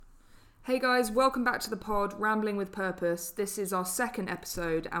Hey guys, welcome back to the pod, Rambling with Purpose. This is our second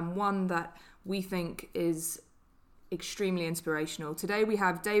episode and one that we think is extremely inspirational. Today we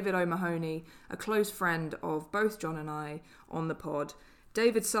have David O'Mahony, a close friend of both John and I, on the pod.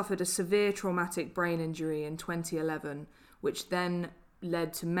 David suffered a severe traumatic brain injury in 2011, which then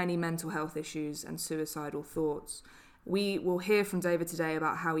led to many mental health issues and suicidal thoughts. We will hear from David today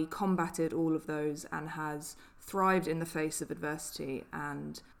about how he combated all of those and has thrived in the face of adversity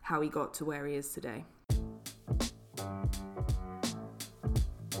and how he got to where he is today.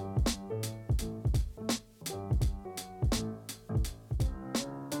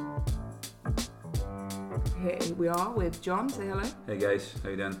 Here we are with John. Say hello. Hey guys, how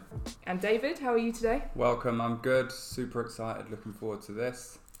you doing? And David, how are you today? Welcome, I'm good. Super excited, looking forward to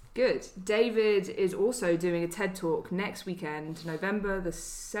this. Good. David is also doing a TED Talk next weekend, November the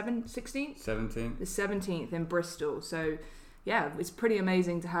 16th? 17th. The 17th in Bristol. So, yeah, it's pretty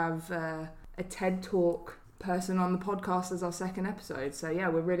amazing to have a TED Talk person on the podcast as our second episode. So, yeah,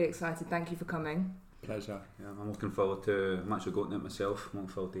 we're really excited. Thank you for coming. Pleasure. Yeah, I'm looking forward to... I'm actually going to it myself. I'm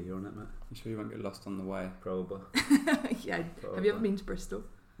looking forward to hearing it, mate. You sure you won't get lost on the way? Probably. Yeah. Probably. Have you ever been to Bristol?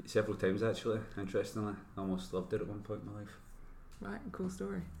 Several times, actually, interestingly. I almost loved it at one point in my life. Right, cool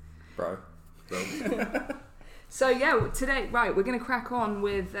story. Bro. So yeah, today, right, we're going to crack on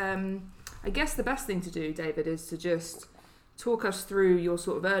with, I guess the best thing to do, David, is to just talk us through your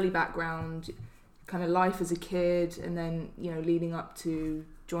sort of early background, kind of life as a kid, and then, you know, leading up to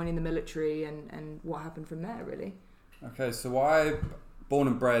joining the military and what happened from there, really. Okay, so I, born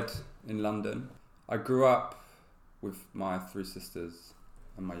and bred in London. I grew up with my three sisters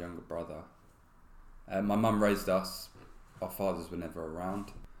and my younger brother. My mum raised us. Our fathers were never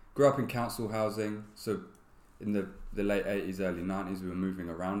around. Grew up in council housing, so in the late 80s, early 90s, we were moving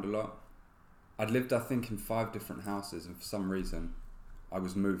around a lot. I'd lived, I think, in 5 different houses, and for some reason, I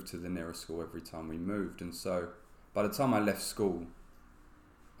was moved to the nearest school every time we moved. And so, by the time I left school,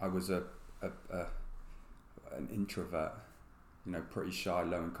 I was an introvert, you know, pretty shy,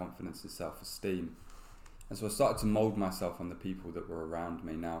 low in confidence and self-esteem. And so I started to mould myself on the people that were around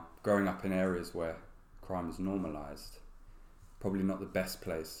me. Now, growing up in areas where crime is normalised, probably not the best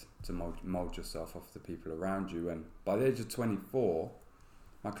place to mould yourself off the people around you. And by the age of 24,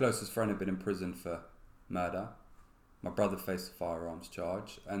 my closest friend had been in prison for murder. My brother faced a firearms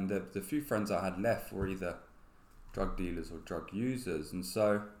charge, and the few friends I had left were either drug dealers or drug users. And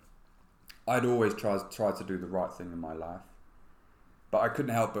so I'd always tried to do the right thing in my life, but I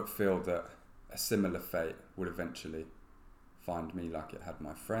couldn't help but feel that a similar fate would eventually find me like it had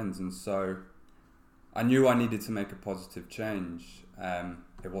my friends. And so I knew I needed to make a positive change.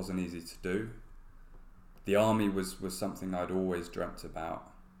 It wasn't easy to do. The army was something I'd always dreamt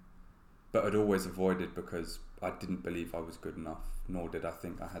about, but I'd always avoided because I didn't believe I was good enough, nor did I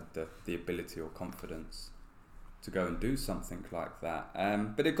think I had the ability or confidence to go and do something like that.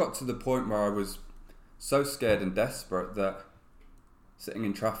 But it got to the point where I was so scared and desperate that sitting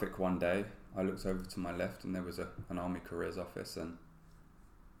in traffic one day, I looked over to my left and there was an army careers office, and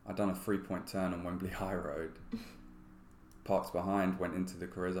I'd done a 3-point turn on Wembley High Road, parked behind, went into the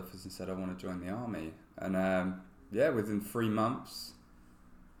careers office and said, I want to join the army. And within 3 months,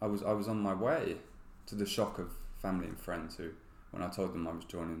 I was on my way, to the shock of family and friends who, when I told them I was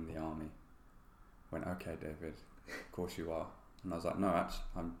joining the army, went, okay, David, of course you are. And I was like, no, actually,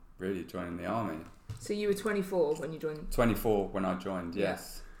 I'm really joining the army. So you were 24 when you joined? 24 when I joined,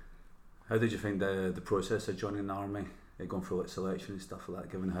 yes. How did you find the process of joining the army? Going through like selection and stuff like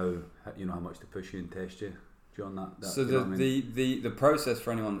that, given how you know how much to push you and test you during that so the process,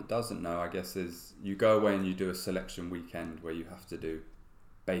 for anyone that doesn't know, I guess, is you go away and you do a selection weekend where you have to do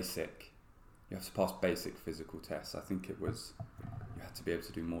you have to pass basic physical tests. I think it was, you had to be able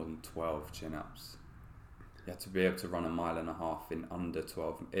to do more than 12 chin-ups. You had to be able to run 1.5 miles in under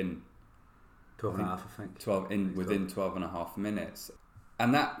 12 in 12 and a half, I think. 12 in within 12.5 minutes.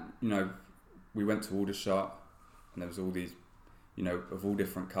 And that, you know, we went to Aldershot, and there was all these, you know, of all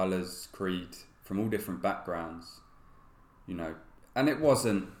different colours, creed, from all different backgrounds, you know. And it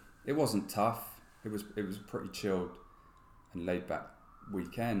wasn't tough. It was pretty chilled and laid back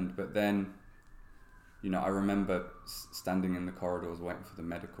weekend. But then, you know, I remember standing in the corridors waiting for the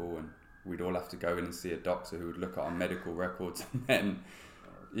medical, and we'd all have to go in and see a doctor who would look at our medical records and then,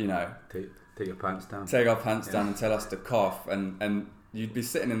 you know, take your pants down. Take our pants down and tell us to cough. And you'd be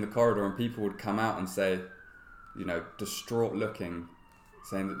sitting in the corridor and people would come out and say, you know, distraught looking,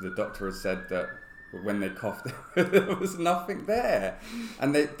 saying that the doctor had said that when they coughed, there was nothing there.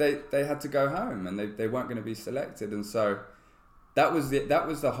 And they had to go home, and they weren't going to be selected. And so that was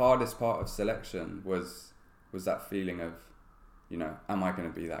the hardest part of selection, was that feeling of, you know, am I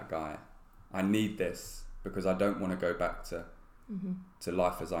going to be that guy? I need this because I don't want to go back to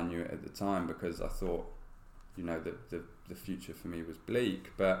life as I knew it at the time, because I thought, you know, that the future for me was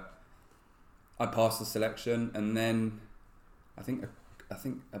bleak. But I passed the selection, and then I think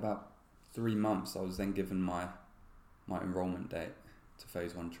about 3 months I was then given my enrolment date to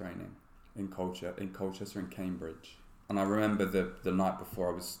phase 1 training in Colchester in Cambridge. And I remember the night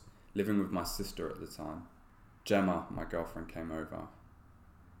before, I was living with my sister at the time. Gemma, my girlfriend, came over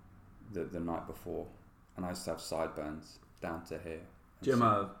the night before, and I used to have sideburns down to here.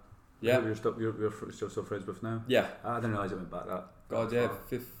 Gemma, yeah, you're still friends with now? Yeah. I didn't realise it went back that. God, yeah,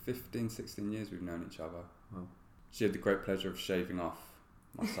 15, 16 years we've known each other. Wow. She had the great pleasure of shaving off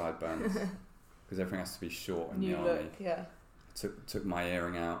my sideburns because everything has to be short in New the army. look, yeah. Took my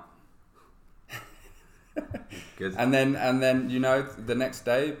earring out. Good. And then you know, the next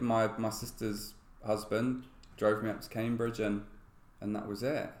day my sister's husband drove me up to Cambridge, and that was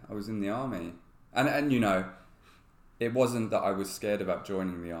it. I was in the army. And you know, it wasn't that I was scared about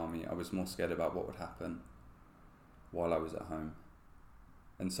joining the army. I was more scared about what would happen while I was at home.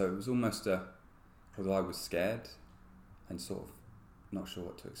 And so it was almost although I was scared and sort of not sure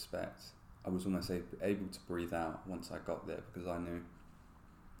what to expect, I was almost able to breathe out once I got there, because I knew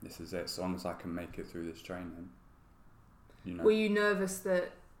this is it. As long as I can make it through this training, you know. Were you nervous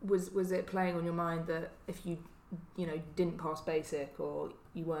that was it playing on your mind that if you didn't pass basic or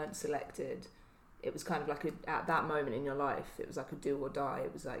you weren't selected, it was kind of like at that moment in your life, it was like a do or die.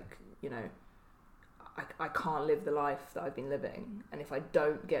 It was like, you know, I can't live the life that I've been living, and if I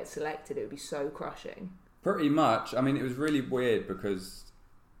don't get selected, it would be so crushing. Pretty much. I mean, it was really weird because,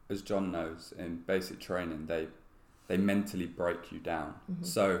 as John knows, in basic training, they mentally break you down. Mm-hmm.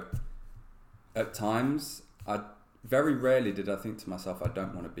 So at times, very rarely did I think to myself, I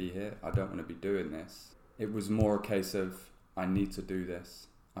don't want to be here. I don't want to be doing this. It was more a case of, I need to do this.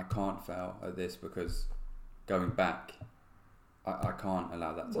 I can't fail at this, because going back, I can't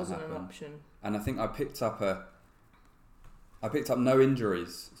allow that to Wasn't happen. an option. And I think I picked up no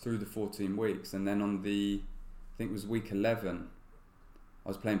injuries through the 14 weeks. And then on I think it was week 11, I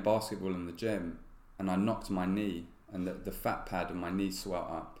was playing basketball in the gym, and I knocked my knee, and the fat pad on my knee swelled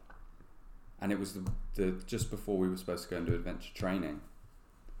up. And it was the just before we were supposed to go and do adventure training.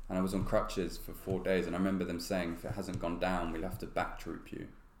 And I was on crutches for 4 days, and I remember them saying, if it hasn't gone down, we'll have to back troop you.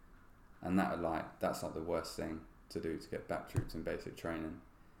 And that's like the worst thing to do, to get back trooped in basic training.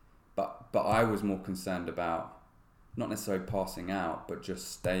 But I was more concerned about not necessarily passing out, but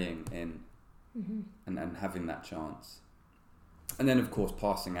just staying in and having that chance. And then, of course,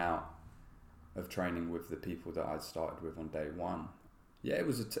 passing out of training with the people that I'd started with on day 1. Yeah, it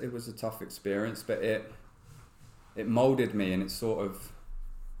was a tough experience, but it molded me, and it sort of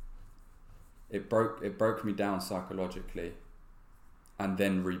it broke me down psychologically, and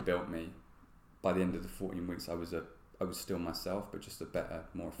then rebuilt me. By the end of the 14 weeks, I was still myself, but just a better,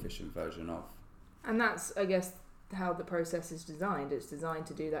 more efficient version of. And that's, I guess, how the process is designed. It's designed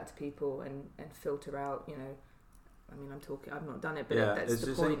to do that to people and filter out, you know. I mean, I've not done it, but yeah, that's it's the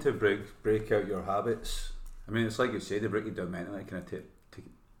designed point. to break out your habits. I mean, it's like you say, they break you down mentally, kind of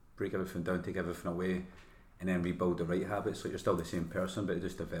break everything down, take everything away, and then rebuild the right habits. So you're still the same person, but it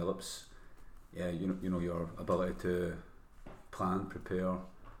just develops. Yeah, you know your ability to plan, prepare,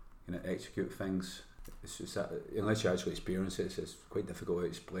 execute things. It's just that, unless you actually experience it, it's quite difficult to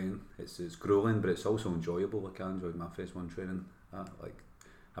explain. It's grueling, but it's also enjoyable. Like, I enjoyed my phase 1 training.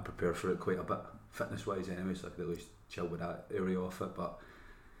 I prepare for it quite a bit, fitness wise anyway, so I could at least chill with that area of it. But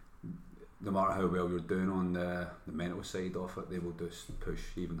no matter how well you're doing on the mental side of it, they will just push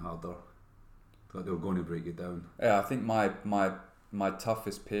even harder. Like, they're going to break you down. Yeah, I think my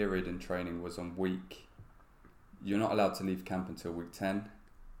toughest period in training was on you're not allowed to leave camp until week 10.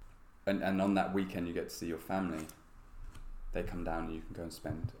 And on that weekend you get to see your family. They come down and you can go and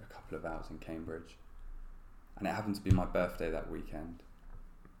spend a couple of hours in Cambridge. And it happened to be my birthday that weekend.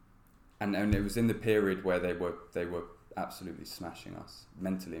 And it was in the period where they were absolutely smashing us,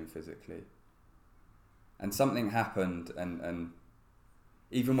 mentally and physically. And something happened, and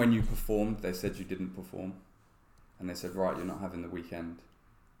even when you performed, they said you didn't perform. And they said, right, you're not having the weekend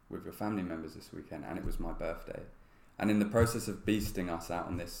with your family members this weekend. And it was my birthday. And in the process of beasting us out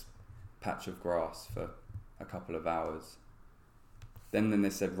on this patch of grass for a couple of hours, then they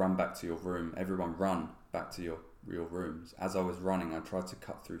said, run back to your room. Everyone run back to your rooms. As I was running, I tried to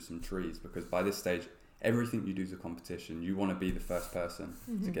cut through some trees, because by this stage, everything you do is a competition. You want to be the first person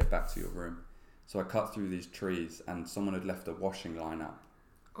to get back to your room. So I cut through these trees, and someone had left a washing line up.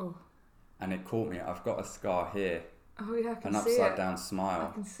 Oh. And it caught me. I've got a scar here Oh yeah, I can an see upside it. down smile.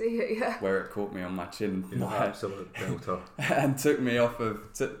 I can see it, yeah. Where it caught me on my chin. You know, absolute belter. And took me off of,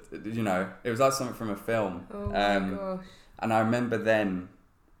 it was like something from a film. Oh my gosh. And I remember then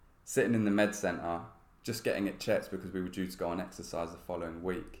sitting in the med centre, just getting it checked because we were due to go on exercise the following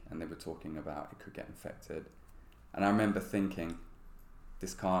week, and they were talking about it could get infected. And I remember thinking,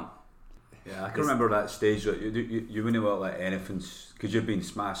 this can't. Yeah, I can remember that stage that you wouldn't want like anything because you've been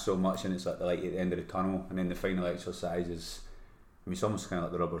smashed so much, and it's like the light at the end of the tunnel, and then the final exercise is. I mean, it's almost kind of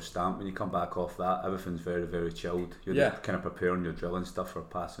like the rubber stamp. When you come back off that, everything's very, very chilled. You're just kind of preparing your drill and stuff for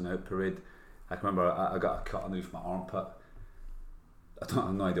passing out parade. I can remember I got a cut underneath my armpit. I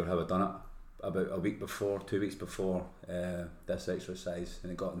have no idea how I'd done it. About a week before, 2 weeks before this exercise,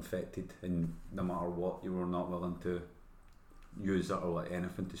 and it got infected. And no matter what, you were not willing to use it or like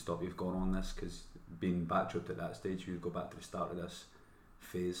anything to stop you from going on this, because being backtrapped at that stage, you would go back to the start of this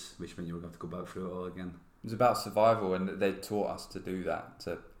phase, which meant you were going to have to go back through it all again. It was about survival, and they taught us to do that,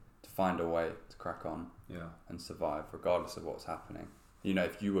 to find a way to crack on and survive, regardless of what's happening. You know,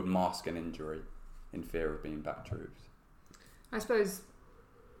 if you would mask an injury in fear of being backtrooped. I suppose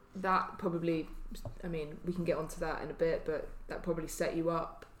that probably, I mean, we can get onto that in a bit, but that probably set you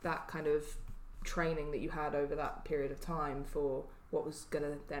up, that kind of training that you had over that period of time for what was going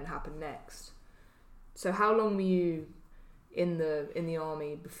to then happen next. So how long were you in the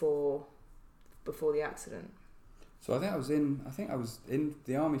army before the accident? So I think I was in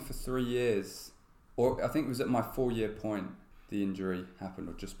the army for 3 years, or I think it was at my 4-year point the injury happened,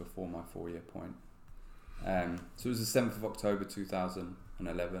 or just before my 4-year point. So it was the 7th of October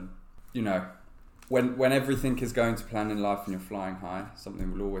 2011. You know, when everything is going to plan in life and you're flying high,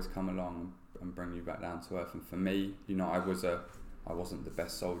 something will always come along and bring you back down to earth. And for me, you know, I wasn't the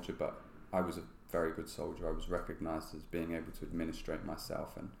best soldier, but I was a very good soldier. I was recognised as being able to administrate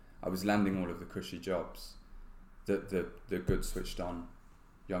myself, and I was landing all of the cushy jobs that the good switched on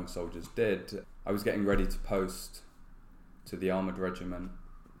young soldiers did. I was getting ready to post to the Armoured Regiment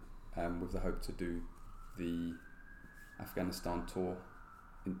with the hope to do the Afghanistan tour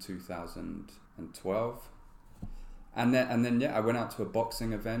in 2012. And then I went out to a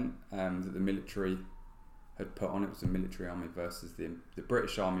boxing event that the military had put on. It was the military army versus the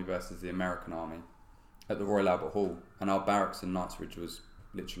British Army versus the American Army at the Royal Albert Hall, and our barracks in Knightsbridge was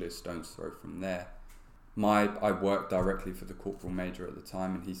literally a stone's throw from there. I worked directly for the corporal major at the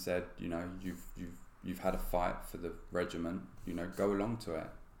time, and he said, you know, you've had a fight for the regiment, you know, go along to it.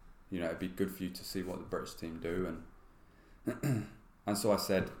 You know, it'd be good for you to see what the British team do, and and so I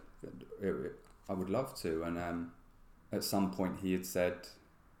said, I would love to. And at some point he had said,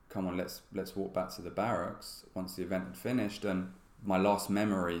 come on, let's walk back to the barracks once the event had finished. And my last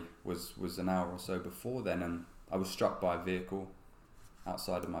memory was an hour or so before then, and I was struck by a vehicle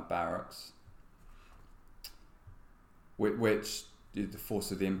outside of my barracks, which the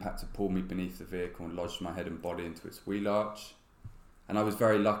force of the impact had pulled me beneath the vehicle and lodged my head and body into its wheel arch. And I was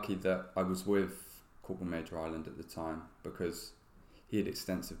very lucky that I was with Corporal Major Ireland at the time, because he had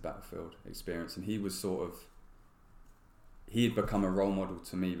extensive battlefield experience, and he had become a role model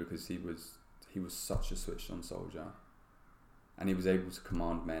to me because he was such a switched on soldier, and he was able to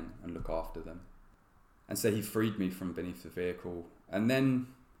command men and look after them. And so he freed me from beneath the vehicle, and then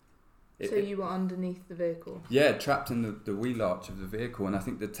so you were underneath the vehicle? Yeah, trapped in the wheel arch of the vehicle. And I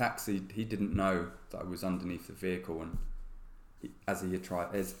think the taxi, he didn't know that I was underneath the vehicle, and as he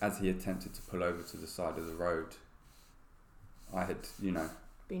attempted to pull over to the side of the road, I had, you know,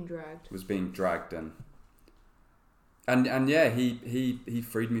 was being dragged, and yeah, he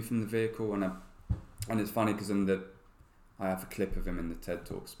freed me from the vehicle, and it's funny because I have a clip of him in the TED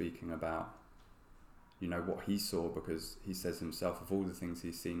Talk speaking about, you know, what he saw, because he says himself, of all the things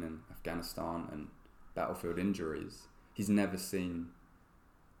he's seen in Afghanistan and battlefield injuries, he's never seen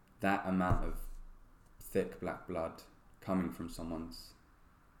that amount of thick black blood coming from someone's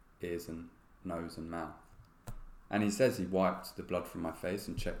ears and nose and mouth. And he says he wiped the blood from my face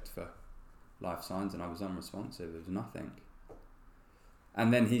and checked for life signs, and I was unresponsive. There was nothing.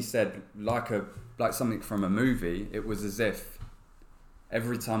 And then he said, like something from a movie, it was as if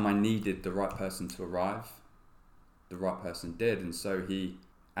every time I needed the right person to arrive, the right person did. And so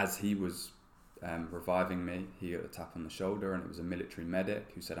as he was reviving me, he got a tap on the shoulder, and it was a military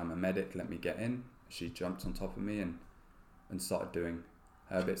medic who said, I'm a medic, let me get in. She jumped on top of me and started doing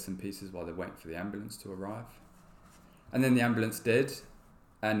her bits and pieces while they're waiting for the ambulance to arrive. And then the ambulance did,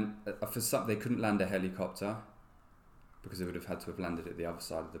 and for some, they couldn't land a helicopter because they would have had to have landed at the other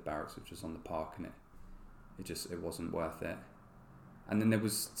side of the barracks, which was on the park, and it wasn't worth it. And then there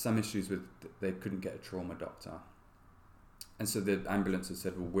was some issues with, they couldn't get a trauma doctor, and so the ambulance had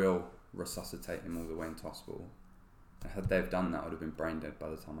said, well, we'll resuscitate him all the way into hospital. Had they have done that, I would have been brain dead by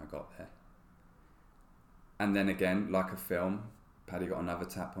the time I got there. And then again, like a film, Paddy got another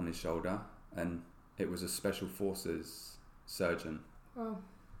tap on his shoulder, and it was a special forces surgeon. Wow.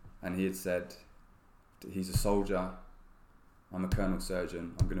 And he had said, he's a soldier, I'm a colonel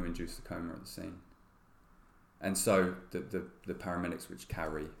surgeon, I'm going to induce the coma at the scene. And so the paramedics, which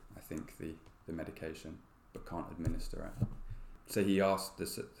carry, I think, the medication, but can't administer it. So he asked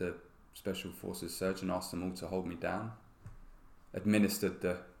the special forces surgeon, asked them all to hold me down,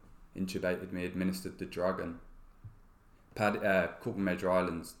 intubated me, administered the drug, and Corporal Major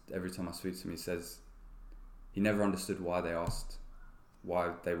Islands, every time I speak to him, he says he never understood why they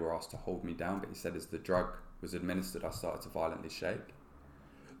were asked to hold me down, but he said as the drug was administered, I started to violently shake.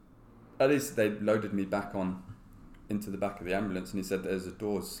 At least they loaded me back into the back of the ambulance, and he said that as the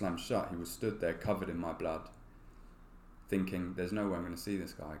doors slammed shut, he was stood there covered in my blood, thinking, there's no way I'm going to see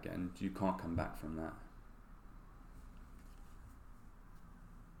this guy again. You can't come back from that.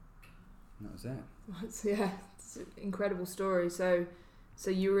 And that was it. It's an incredible story. So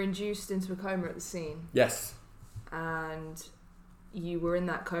you were induced into a coma at the scene. Yes. And you were in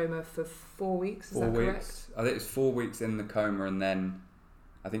that coma for 4 weeks, is 4 that weeks. correct? I think it's 4 weeks in the coma, and then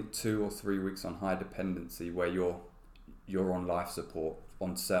I think 2 or 3 weeks on high dependency, where you're on life support,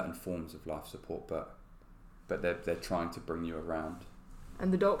 on certain forms of life support, but they're trying to bring you around.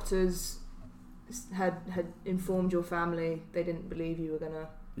 And the doctors had informed your family they didn't believe you were gonna.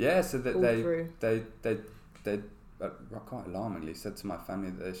 Yeah, so that they quite alarmingly said to my family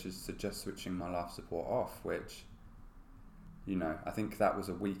that they should suggest switching my life support off, which, I think that was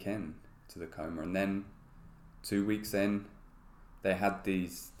a week in to the coma, and then 2 weeks in, they had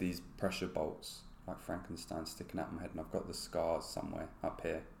these pressure bolts like Frankenstein sticking out my head, and I've got the scars somewhere up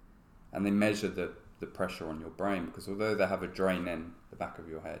here, and they measure the pressure on your brain, because although they have a drain in the back of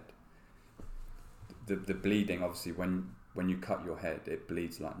your head, the bleeding, obviously, when you cut your head, it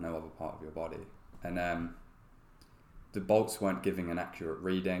bleeds like no other part of your body, and the bolts weren't giving an accurate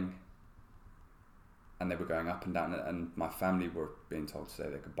reading, and they were going up and down, and my family were being told to say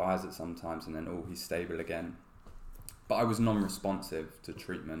their goodbyes at some times, and then he's stable again. But I was non-responsive to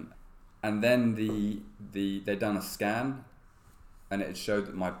treatment. And then they done a scan, and it showed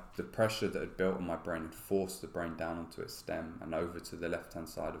that the pressure that had built on my brain had forced the brain down onto its stem and over to the left-hand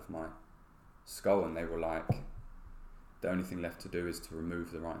side of my skull, and they were like, the only thing left to do is to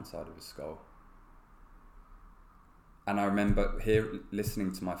remove the right-hand side of his skull. And I remember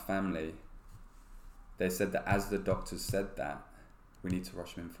listening to my family, they said that as the doctors said that, we need to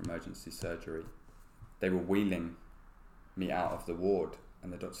rush him in for emergency surgery. They were wheeling me out of the ward,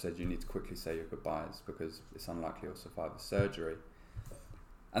 and the doctor said, you need to quickly say your goodbyes because it's unlikely you'll survive the surgery.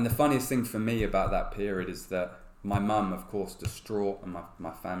 And the funniest thing for me about that period is that my mum, of course, distraught, and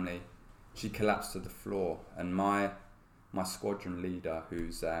my family, she collapsed to the floor, and my squadron leader,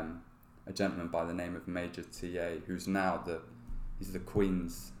 who's a gentleman by the name of Major T.A., who's now he's the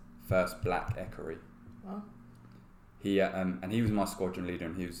Queen's first black equerry. Wow. He was my squadron leader,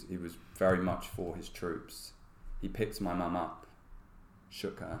 and he was very much for his troops. He picked my mum up,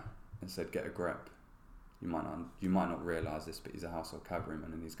 shook her, and said, "Get a grip. You might not realise this, but he's a household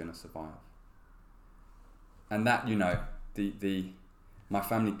cavalryman, and he's going to survive." And that, my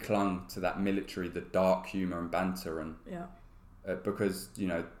family clung to that military, the dark humour and banter, and because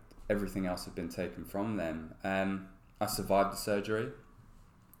everything else had been taken from them. I survived the surgery.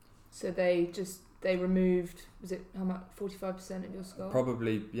 So they removed, was it how much, 45% of your skull?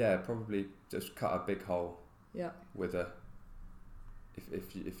 Probably just cut a big hole. Yeah. With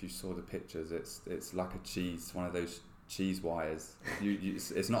if you saw the pictures, it's like a cheese, one of those cheese wires.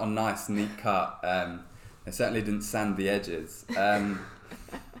 It's not a nice neat cut. It certainly didn't sand the edges. And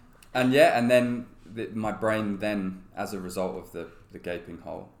then my brain then, as a result of the gaping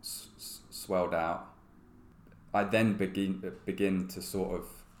hole, swelled out. I then begin to sort of,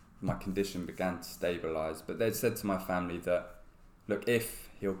 my condition began to stabilise. But they'd said to my family that, look, if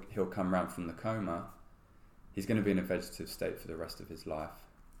he'll come round from the coma, he's going to be in a vegetative state for the rest of his life.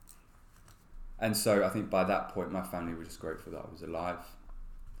 And so I think by that point, my family were just grateful that I was alive.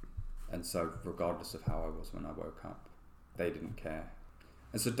 And so regardless of how I was when I woke up, they didn't care.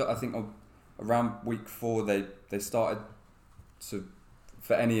 And so I think around week 4, they started to,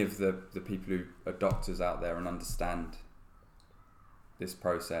 for any of the people who are doctors out there and understand this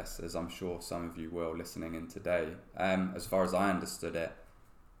process, as I'm sure some of you will listening in today, as far as I understood it,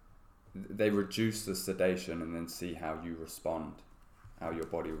 they reduce the sedation and then see how you respond, how your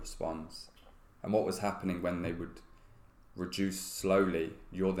body responds. And what was happening when they would reduce slowly,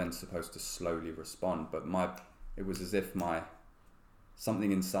 you're then supposed to slowly respond. But it was as if my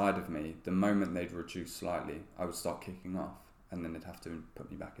something inside of me, the moment they'd reduce slightly, I would start kicking off, and then they'd have to put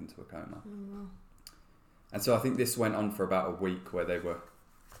me back into a coma. Wow. And so I think this went on for about a week, where they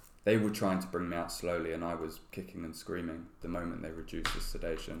were trying to bring me out slowly, and I was kicking and screaming the moment they reduced the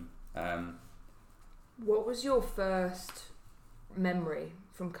sedation. What was your first memory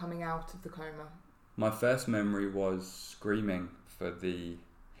from coming out of the coma? My first memory was screaming for the...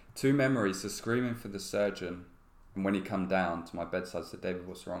 Two memories, so screaming for the surgeon, and when he come down to my bedside, said, "David,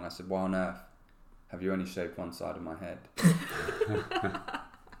 what's wrong?" I said, "Why on earth have you only shaved one side of my head?"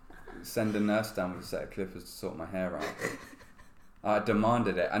 Send a nurse down with a set of clippers to sort my hair out. I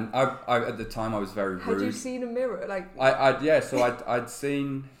demanded it, and I at the time I was very rude. Had you seen a mirror? I'd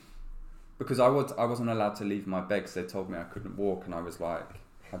seen, because I wasn't allowed to leave my bed because they told me I couldn't walk, and I was like,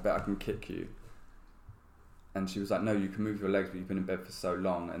 "I bet I can kick you." And she was like, "No, you can move your legs, but you've been in bed for so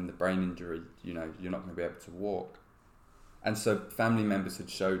long, and the brain injury, you're not going to be able to walk." And so family members had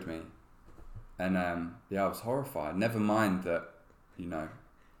showed me, and I was horrified. Never mind that,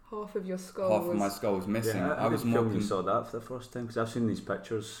 half of your skull. Half of my skull was missing. Yeah, I was more. You saw that for the first time, because I've seen these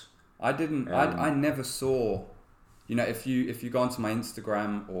pictures. I didn't. I never saw. If you go onto my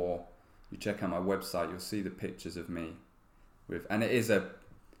Instagram or you check out my website, you'll see the pictures of me with, and it is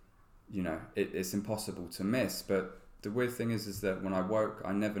it's impossible to miss. But the weird thing is that when I woke,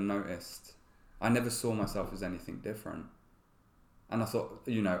 I never noticed. I never saw myself as anything different, and I thought,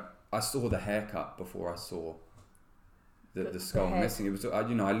 I saw the haircut before I saw the skull missing. It was,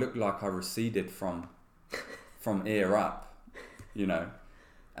 I looked like I receded from ear up,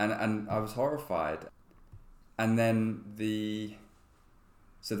 and I was horrified. And then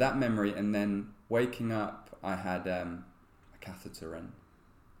so that memory, and then waking up, I had a catheter in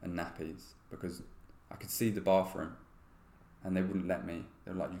and nappies, because I could see the bathroom and they wouldn't let me.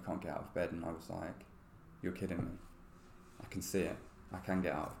 They were like, "You can't get out of bed." And I was like, "You're kidding me. I can see it. I can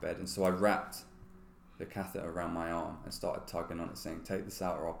get out of bed." And so I wrapped the catheter around my arm and started tugging on it, saying, "Take this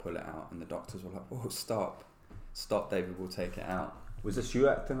out or I'll pull it out." And the doctors were like, "Oh, stop, David, we'll take it out." Was this you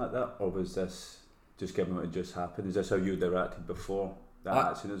acting like that, or was this just given what had just happened? Is this how you'd reacted before that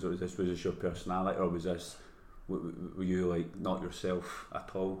accident, or was this your personality, or was this, were you like not yourself at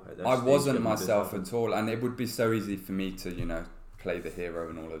all at this I stage, wasn't myself at all, and it would be so easy for me to play the hero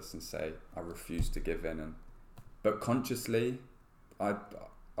and all of this and say I refuse to give in, but consciously I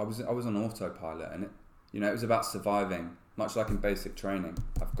was on autopilot, and it was about surviving, much like in basic training.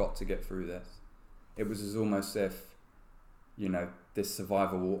 I've got to get through this. It was as almost if this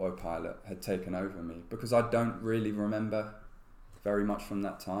survival autopilot had taken over me, because I don't really remember very much from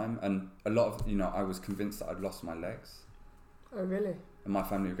that time, and a lot of I was convinced that I'd lost my legs. Oh, really? And my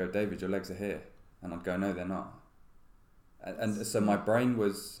family would go, "David, your legs are here," and I'd go, "No, they're not." And so my brain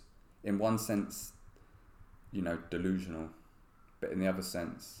was, in one sense, delusional, but in the other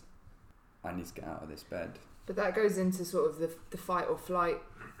sense, I need to get out of this bed. But that goes into sort of the fight or flight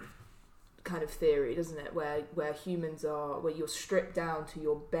kind of theory, doesn't it? Where humans are, where you're stripped down to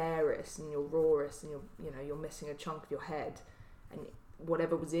your barest and your rawest, and you're missing a chunk of your head, and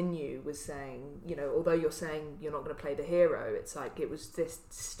whatever was in you was saying, although you're saying you're not going to play the hero, it's like it was this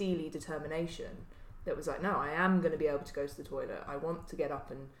steely determination that was like, no, I am going to be able to go to the toilet. I want to get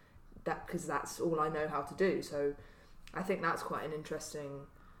up, and that, because that's all I know how to do. So I think that's quite an interesting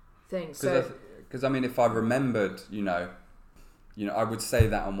thing. Because if I remembered, I would say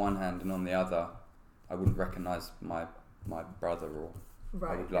that on one hand, and on the other, I wouldn't recognise my brother, or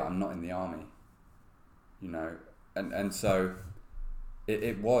right, I would I'm not in the army, and so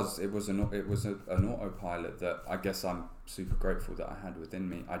it was an autopilot that I guess I'm super grateful that I had within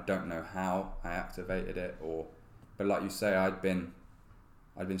me. I don't know how I activated it, but like you say, I'd been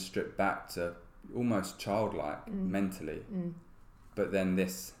stripped back to almost childlike mentally, but then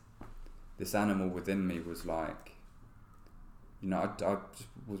this animal within me was like, I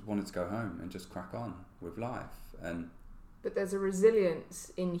just wanted to go home and just crack on with life. But there's a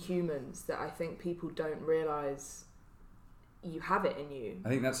resilience in humans that I think people don't realise you have it in you. I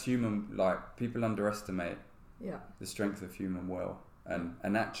think that's human. Like, people underestimate Yeah. the strength of human will,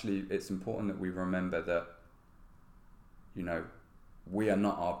 and actually it's important that we remember that, you know, we are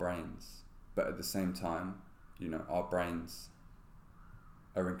not our brains, but at the same time, you know, our brains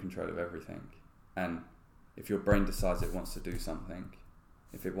are in control of everything. And if your brain decides it wants to do something,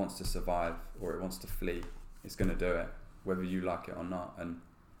 if it wants to survive or it wants to flee, it's going to do it, whether you like it or not. And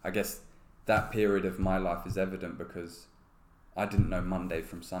I guess that period of my life is evident because I didn't know Monday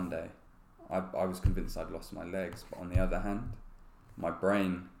from Sunday. I was convinced I'd lost my legs, but on the other hand, my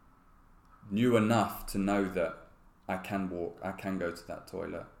brain knew enough to know that I can walk, I can go to that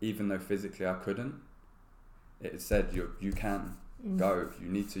toilet, even though physically I couldn't. It said you can, go. You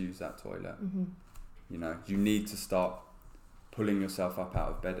need to use that toilet. Mm-hmm. You know, you need to start pulling yourself up out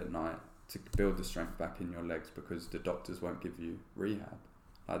of bed at night to build the strength back in your legs, because the doctors won't give you rehab.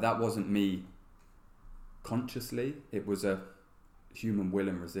 Like, that wasn't me consciously. It was a human will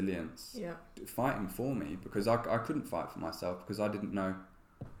and resilience fighting for me, because I couldn't fight for myself, because I didn't know,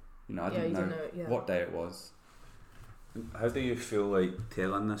 I didn't know what day it was. How do you feel like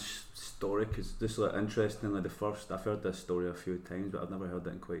telling this story? Because this is like, interestingly, I've heard this story a few times, but I've never heard it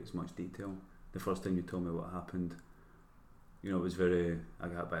in quite as much detail. The first time you told me what happened, it was I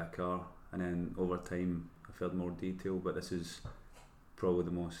got hit by a car, and then over time I've heard more detail, but this is probably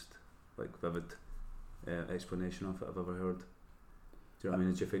the most vivid explanation of it I've ever heard. Do you know what I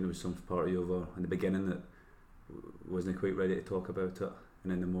mean? Did you think there was some part of you in the beginning that wasn't quite ready to talk about it,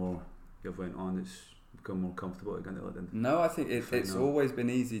 and then the more you've went on, it's become more comfortable again? No, I think it's always been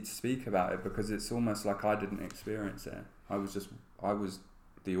easy to speak about it, because it's almost like I didn't experience it. I was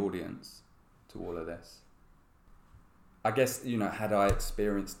the audience to all of this. I guess, had I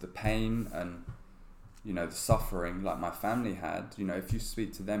experienced the pain and, the suffering like my family had, if you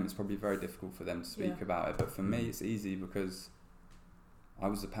speak to them, it's probably very difficult for them to speak about it. But for me, it's easy because I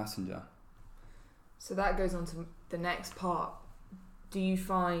was a passenger. So that goes on to the next part. Do you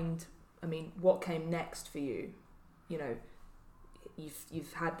find, what came next for you?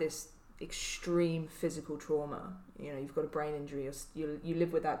 You've had this extreme physical trauma. You've got a brain injury. You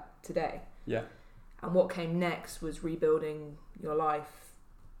live with that today. Yeah. And what came next was rebuilding your life.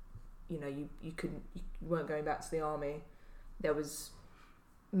 You weren't going back to the army. There was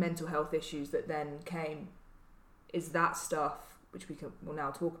mental health issues that then came. Is that stuff, which we'll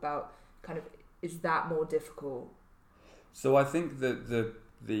now talk about, is that more difficult? So I think that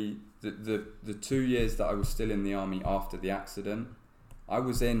the 2 years that I was still in the army after the accident, I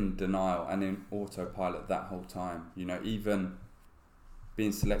was in denial and in autopilot that whole time. Even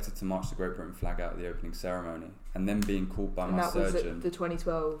being selected to march the Great Britain flag out at the opening ceremony, and then being called by my surgeon. And that was the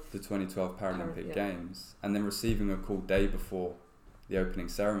 2012? The 2012 Paralympic Games. And then receiving a call day before the opening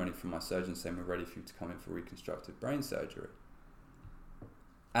ceremony from my surgeon saying, we're ready for you to come in for reconstructive brain surgery.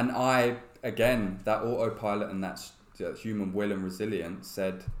 And I, again, that autopilot and that human will and resilience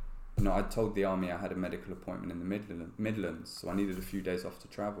said, I told the army I had a medical appointment in the Midlands, so I needed a few days off to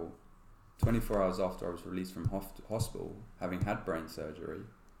travel. 24 hours after I was released from hospital, having had brain surgery,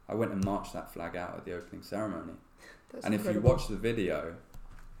 I went and marched that flag out at the opening ceremony. That's and incredible. If you watch the video,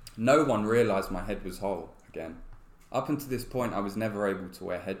 no one realised my head was whole again. Up until this point, I was never able to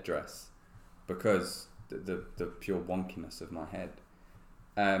wear headdress because the pure wonkiness of my head.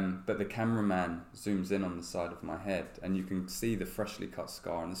 But the cameraman zooms in on the side of my head, and you can see the freshly cut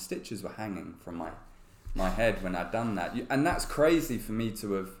scar, and the stitches were hanging from my head when I'd done that. And that's crazy for me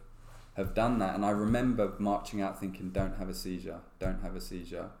to have done that. And I remember marching out thinking, don't have a seizure.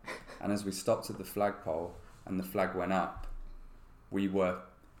 And as we stopped at the flagpole and the flag went up, we were,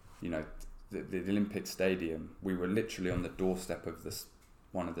 the Olympic Stadium, we were literally on the doorstep of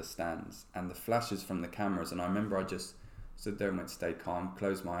one of the stands, and the flashes from the cameras, and I remember I just stood there and went, stay calm,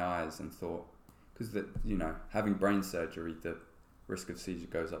 closed my eyes and thought, because having brain surgery, the risk of seizure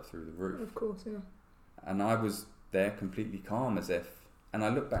goes up through the roof. Of course, yeah. And I was there completely calm, as if, and I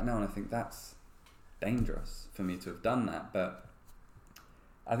look back now and I think that's dangerous for me to have done that. But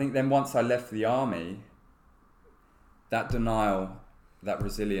I think then once I left the army, that denial, that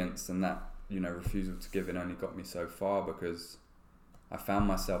resilience, and that refusal to give in only got me so far, because I found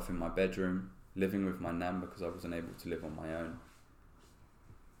myself in my bedroom living with my nan because I wasn't able to live on my own.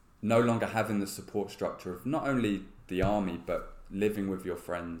 No longer having the support structure of not only the army, but living with your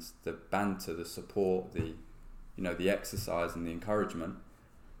friends, the banter, the support, the exercise and the encouragement.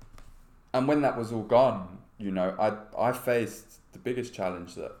 And when that was all gone, I faced the biggest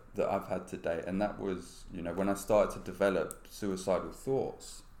challenge that I've had to date, and that was, when I started to develop suicidal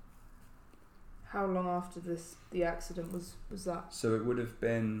thoughts. How long after the accident was that? So it would have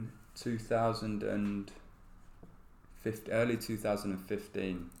been early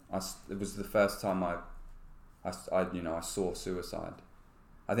 2015. It was the first time I saw suicide.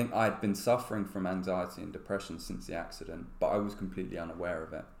 I think I'd been suffering from anxiety and depression since the accident, but I was completely unaware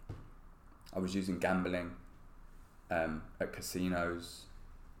of it. I was using gambling at casinos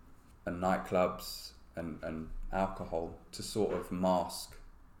and nightclubs and alcohol to sort of mask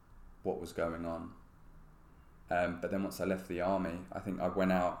what was going on. But then once I left the army, I think I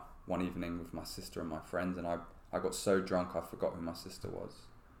went out one evening with my sister and my friends, and I got so drunk I forgot who my sister was.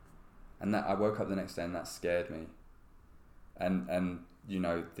 And that I woke up the next day and that scared me. And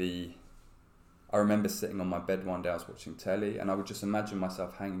I remember sitting on my bed one day, I was watching telly, and I would just imagine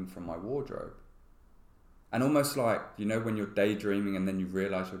myself hanging from my wardrobe. And almost like, you know, when you're daydreaming and then you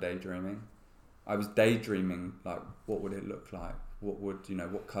realise you're daydreaming. I was daydreaming, like, what would it look like?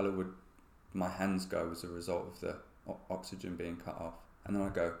 What colour would my hands go as a result of the oxygen being cut off? And then I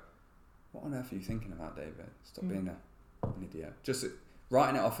go, what on earth are you thinking about, David? Stop being an idiot. Just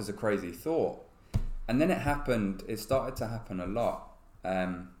writing it off as a crazy thought. And then it started to happen a lot.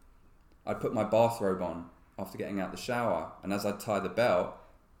 I'd put my bathrobe on after getting out the shower, and as I'd tie the belt,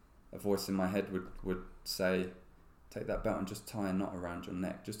 a voice in my head would say, take that belt and just tie a knot around your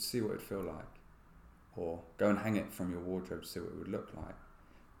neck, just to see what it'd feel like. Or go and hang it from your wardrobe to see what it would look like.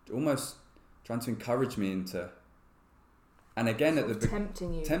 Almost trying to encourage me into... And again, sort of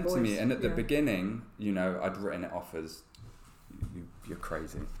tempting me. And at the beginning, you know, I'd written it off as, you're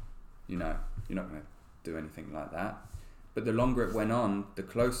crazy. You know, you're not going to do anything like that. But the longer it went on, the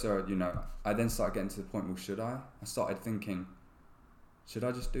closer, you know, I then started getting to the point, well, should I? I started thinking, should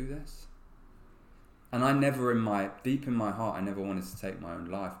I just do this? And I never, deep in my heart, I never wanted to take my own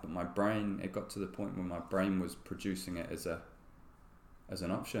life. But my brain, it got to the point where my brain was producing it as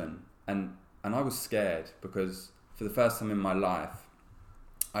an option. And I was scared because for the first time in my life,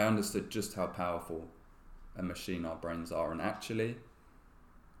 I understood just how powerful a machine our brains are. And actually,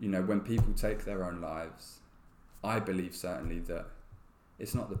 you know, when people take their own lives, I believe certainly that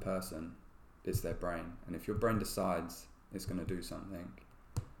it's not the person, it's their brain. And if your brain decides it's going to do something,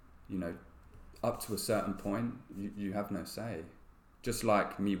 you know, up to a certain point, you have no say. Just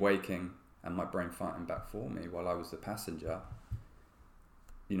like me waking and my brain fighting back for me while I was the passenger,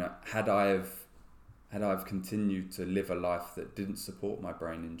 you know, had I have continued to live a life that didn't support my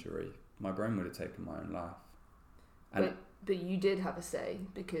brain injury, my brain would have taken my own life. And but you did have a say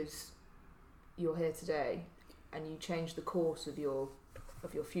because you're here today and you changed the course of your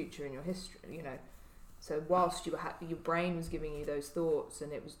future and your history, you know. So whilst you were your brain was giving you those thoughts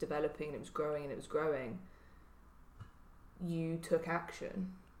and it was developing and it was growing, you took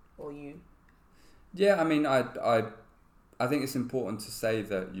action, or you... Yeah, I mean, I think it's important to say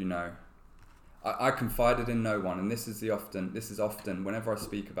that, you know, I confided in no one, and this is often whenever I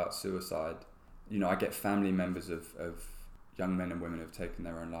speak about suicide, you know, I get family members of young men and women who have taken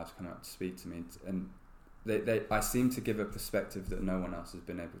their own lives come out to speak to me, and I seem to give a perspective that no one else has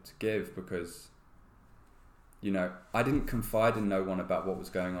been able to give, because, you know, I didn't confide in no one about what was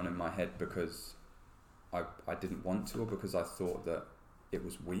going on in my head because I didn't want to, or because I thought that it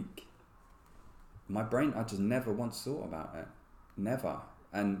was weak. My brain, I just never once thought about it. Never.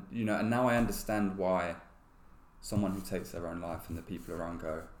 And, you know, and now I understand why someone who takes their own life and the people around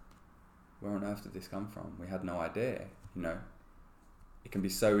go, where on earth did this come from? We had no idea, you know. It can be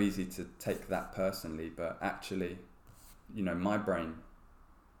so easy to take that personally, but actually, you know, my brain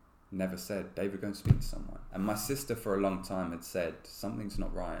never said, David, go and speak to someone. And my sister for a long time had said, something's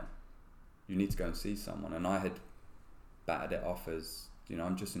not right. You need to go and see someone. And I had batted it off as, you know,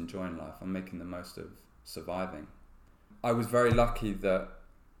 I'm just enjoying life. I'm making the most of surviving. I was very lucky that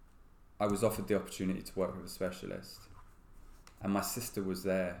I was offered the opportunity to work with a specialist. And my sister was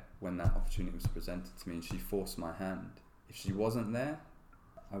there when that opportunity was presented to me, and she forced my hand. If she wasn't there,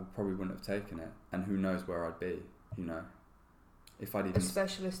 I probably wouldn't have taken it. And who knows where I'd be, you know. If I'd even... A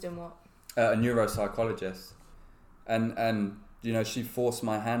specialist in what? A neuropsychologist. And you know, she forced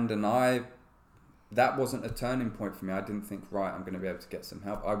my hand, and that wasn't a turning point for me. I didn't think, right, I'm going to be able to get some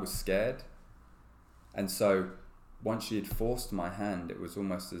help. I was scared. And so once she had forced my hand, it was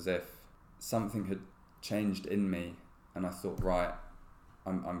almost as if something had changed in me, and I thought, right,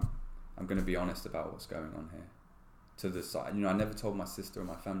 I'm going to be honest about what's going on here. To the side, you know, I never told my sister or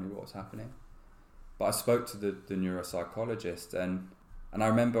my family what was happening, but I spoke to the neuropsychologist, and I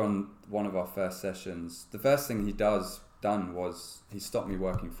remember on one of our first sessions, the first thing he done was he stopped me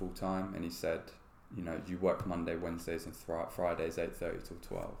working full time, and he said, you know, you work Monday, Wednesdays, and Fridays 8:30 till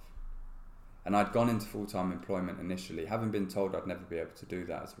 12. And I'd gone into full-time employment initially, having been told I'd never be able to do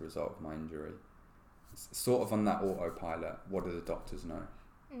that as a result of my injury. Sort of on that autopilot, what do the doctors know?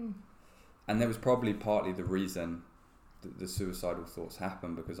 And there was probably partly the reason that the suicidal thoughts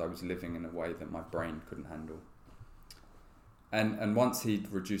happened, because I was living in a way that my brain couldn't handle. And once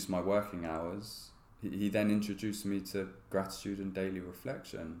he'd reduced my working hours, he then introduced me to gratitude and daily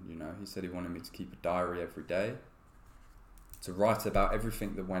reflection. You know, he said he wanted me to keep a diary every day, to write about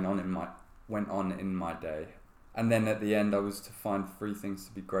everything that went on in my day. And then at the end, I was to find 3 things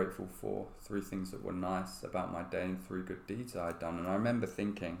to be grateful for, 3 things that were nice about my day, and 3 good deeds I had done. And I remember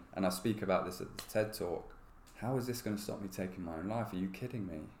thinking, and I speak about this at the TED Talk, how is this going to stop me taking my own life? Are you kidding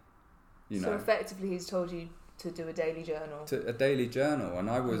me? You know. So effectively, he's told you to do a daily journal. A daily journal, and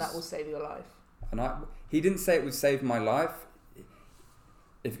I was... And that will save your life. He didn't say it would save my life.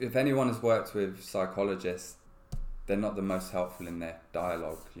 if anyone has worked with psychologists, they're not the most helpful in their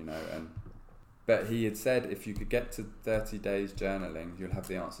dialogue, but he had said if you could get to 30 days journaling, you'll have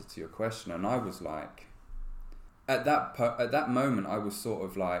the answer to your question. And I was like, at that moment, I was sort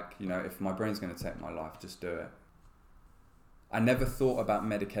of like, if my brain's going to take my life, just do it. I never thought about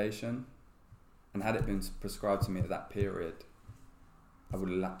medication, and had it been prescribed to me at that period, I would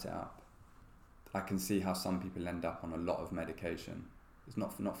have lapped it up. I can see how some people end up on a lot of medication. It's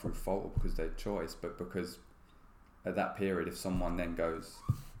not through fault or because they're choice, but because at that period, if someone then goes,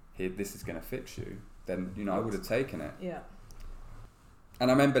 here, this is going to fix you, then, I would have taken it. Yeah. And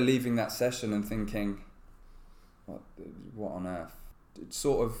I remember leaving that session and thinking, what on earth? It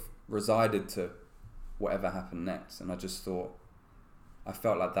sort of resided to whatever happened next. And I just thought, I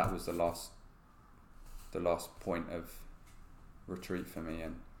felt like that was the last point of retreat for me,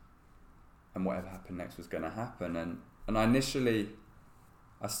 and whatever happened next was going to happen. And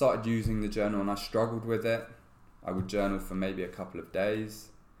I started using the journal, and I struggled with it. I would journal for maybe a couple of days,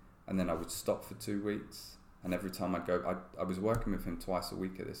 and then I would stop for 2 weeks. And every time I'd go, I was working with him twice a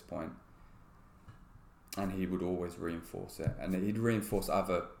week at this point, and he would always reinforce it. And he'd reinforce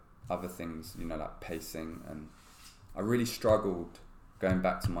other things, like pacing. And I really struggled going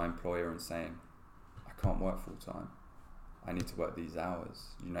back to my employer and saying, I can't work full time. I need to work these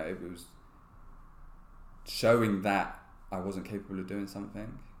hours. It was showing that I wasn't capable of doing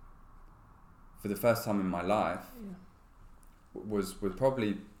something for the first time in my life. was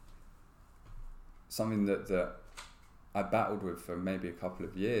probably something that I battled with for maybe a couple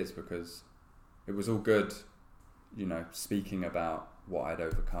of years, because it was all good, speaking about what I'd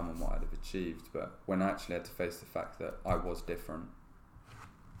overcome and what I'd have achieved, but when I actually had to face the fact that I was different,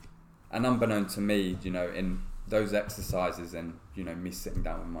 and unbeknown to me, in those exercises and, me sitting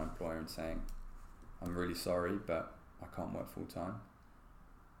down with my employer and saying, I'm really sorry, but I can't work full time.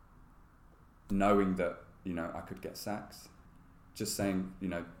 Knowing that, I could get sacked. Just saying,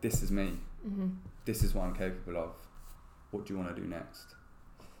 this is me. Mm-hmm. This is what I'm capable of. What do you want to do next?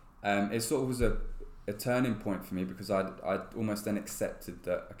 It sort of was a turning point for me, because I'd almost then accepted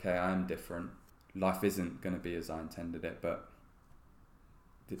that, okay, I am different. Life isn't going to be as I intended it, but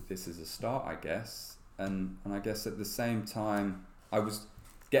this is a start, I guess. And I guess at the same time, I was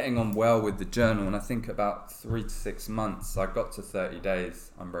getting on well with the journal, and I think about 3 to 6 months, I got to 30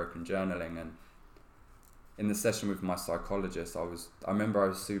 days unbroken journaling. And in the session with my psychologist, I remember I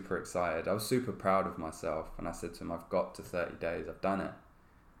was super excited. I was super proud of myself, and I said to him, I've got to 30 days, I've done it.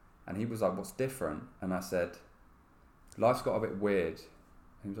 And he was like, what's different? And I said, life's got a bit weird.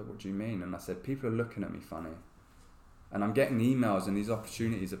 And he was like, what do you mean? And I said, people are looking at me funny. And I'm getting emails, and these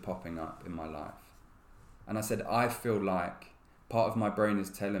opportunities are popping up in my life. And I said, I feel like part of my brain is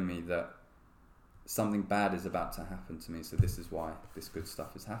telling me that something bad is about to happen to me, so this is why this good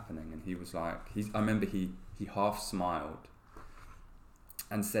stuff is happening. And he was like, I remember he half smiled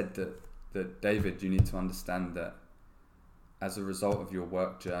and said that David, you need to understand that as a result of your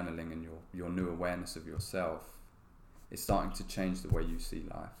work journaling and your new awareness of yourself, it's starting to change the way you see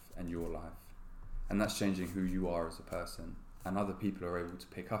life and your life. And that's changing who you are as a person. And other people are able to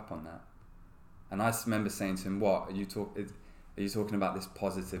pick up on that. And I remember saying to him, what, are you talking about this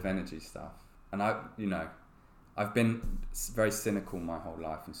positive energy stuff? And I've been very cynical my whole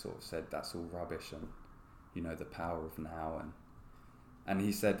life and sort of said that's all rubbish and, the power of now. And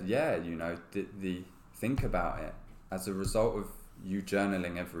he said, yeah, think about it. As a result of you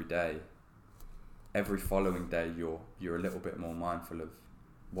journaling every day, every following day, you're a little bit more mindful of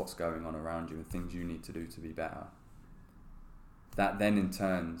what's going on around you and things you need to do to be better. That then in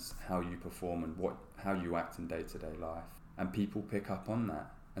turns how you perform and how you act in day-to-day life. And people pick up on that.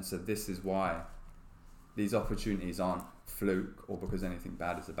 And so this is why these opportunities aren't fluke or because anything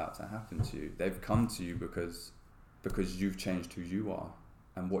bad is about to happen to you. They've come to you because you've changed who you are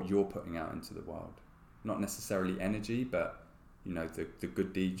and what you're putting out into the world. Not necessarily energy, but the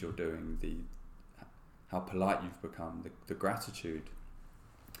good deeds you're doing, how polite you've become, the gratitude.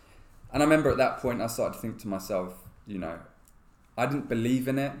 And I remember at that point I started to think to myself, I didn't believe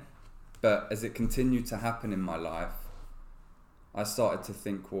in it, but as it continued to happen in my life, I started to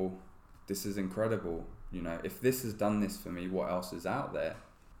think, well, this is incredible. If this has done this for me, what else is out there?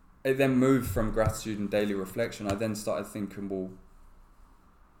 It then moved from gratitude and daily reflection. I then started thinking, well,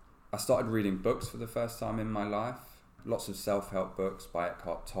 I started reading books for the first time in my life. Lots of self-help books by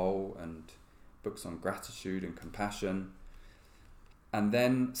Eckhart Tolle and books on gratitude and compassion. And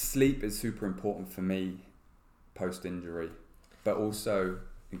then sleep is super important for me post-injury, but also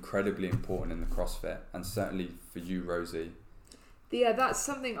incredibly important in the CrossFit, and certainly for you, Rosie. Yeah, that's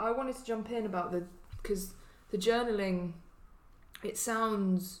something I wanted to jump in about, because the journaling, it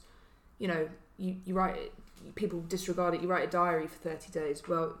sounds, you write it, people disregard it, you write a diary for 30 days.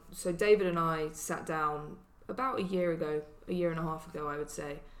 Well, so David and I sat down about a year and a half ago, I would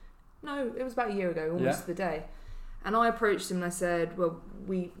say. No, it was about a year ago, almost the day. And I approached him and I said, well,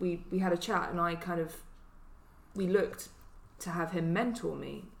 we had a chat, and we looked to have him mentor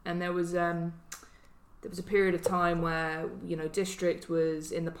me. And there was a period of time where, district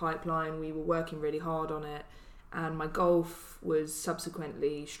was in the pipeline, we were working really hard on it, and my golf was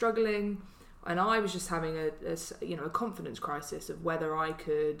subsequently struggling, and I was just having a confidence crisis of whether I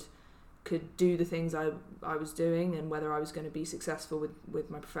could do the things I was doing, and whether I was going to be successful with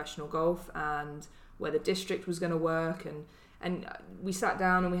my professional golf, and whether district was going to work. And we sat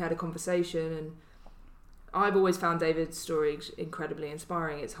down and we had a conversation, and I've always found David's story incredibly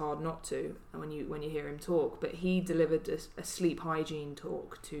inspiring. It's hard not to when you hear him talk. But he delivered a sleep hygiene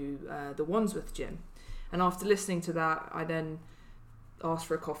talk to the Wandsworth gym, and after listening to that, I then asked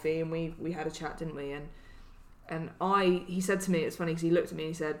for a coffee, and we had a chat, didn't we? And he said to me, it's funny because he looked at me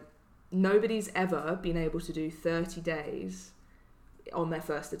and he said, nobody's ever been able to do 30 days on their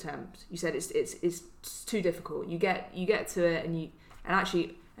first attempt. You said it's too difficult. You get to it,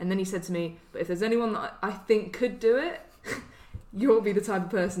 and then he said to me, but if there's anyone that I think could do it, you'll be the type of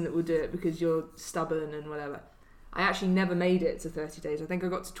person that will do it because you're stubborn and whatever. I actually never made it to 30 days. I think I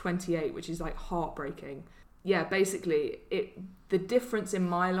got to 28, which is like heartbreaking. Yeah, basically, the difference in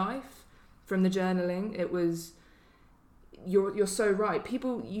my life from the journaling, it was, you're so right.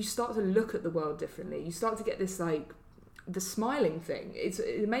 People, you start to look at the world differently. You start to get this, like, the smiling thing. It's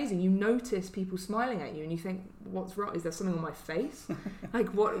amazing. You notice people smiling at you and you think, what's wrong? Is there something on my face? Like,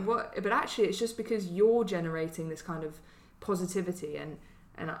 what? But actually, it's just because you're generating this kind of positivity. And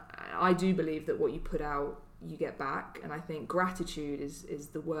I do believe that what you put out, you get back. And I think gratitude is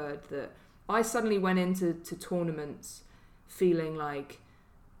the word that I suddenly went into tournaments feeling like,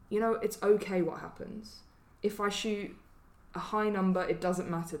 it's okay what happens. If I shoot a high number, it doesn't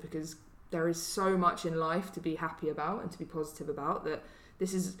matter, because there is so much in life to be happy about and to be positive about, that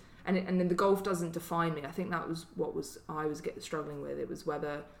this is, and then the golf doesn't define me. I think that was what I was struggling with. It was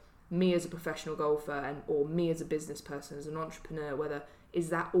whether me as a professional golfer or me as a business person, as an entrepreneur, whether is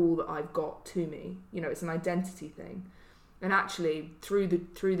that all that I've got to me? It's an identity thing. And actually, through the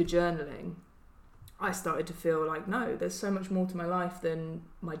journaling, I started to feel like, no, there's so much more to my life than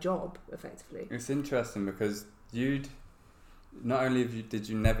my job, effectively. It's interesting because not only did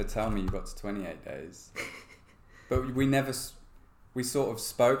you never tell me you got to 28 days, but we sort of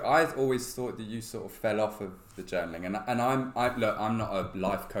spoke. I always thought that you sort of fell off of the journaling, and I'm not a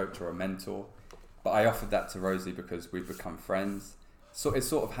life coach or a mentor, but I offered that to Rosie because we've become friends. So it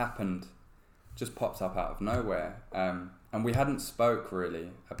sort of happened, just popped up out of nowhere, and we hadn't spoke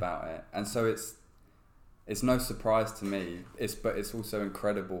really about it, and so it's no surprise to me. But it's also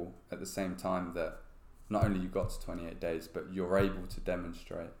incredible at the same time that not only you got to 28 days, but you're able to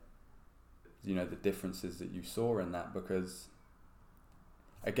demonstrate, the differences that you saw in that. Because,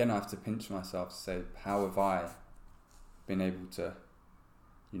 again, I have to pinch myself to say, how have I been able to,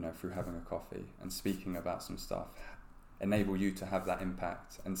 through having a coffee and speaking about some stuff, enable you to have that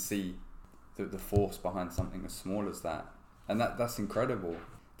impact and see the force behind something as small as that. And that's incredible.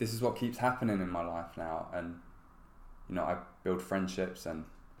 This is what keeps happening in my life now. And, I build friendships, and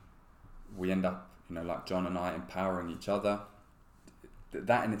we end up, like John and I, empowering each other.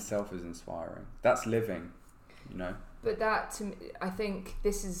 That in itself is inspiring. That's living, But that, to me, I think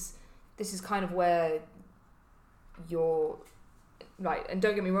this is kind of where you're right. And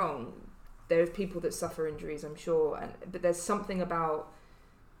don't get me wrong, there's people that suffer injuries, I'm sure, but there's something about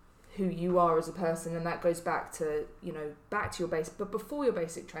who you are as a person, and that goes back to your basic, but before your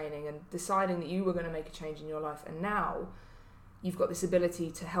basic training, and deciding that you were going to make a change in your life, and now you've got this ability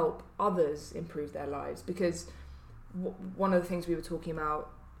to help others improve their lives. Because one of the things we were talking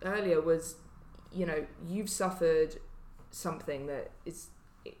about earlier was, you've suffered something that is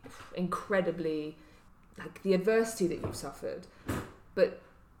incredibly, like, the adversity that you've suffered, but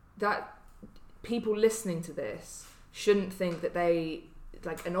that people listening to this shouldn't think that they,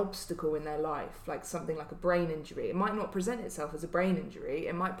 like, an obstacle in their life, like something like a brain injury. It might not present itself as a brain injury.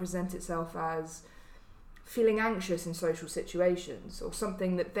 It might present itself as feeling anxious in social situations, or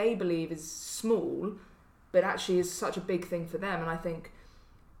something that they believe is small but actually is such a big thing for them. And I think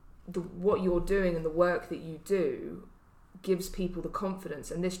what you're doing and the work that you do gives people the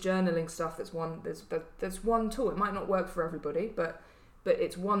confidence. And this journaling stuff, there's one tool. It might not work for everybody, but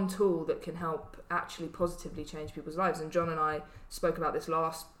it's one tool that can help actually positively change people's lives. And John and I spoke about this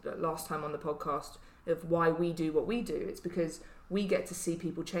last time on the podcast, of why we do what we do. It's because we get to see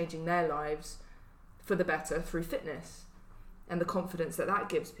people changing their lives for the better through fitness. and the confidence that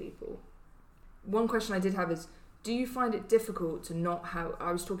gives people. One question I did have is, do you find it difficult to not have,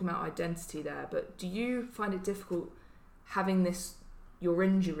 I was talking about identity there, but do you find it difficult having your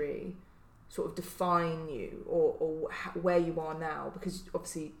injury sort of define you or where you are now? Because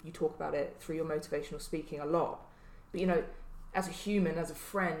obviously you talk about it through your motivational speaking a lot, but as a human, as a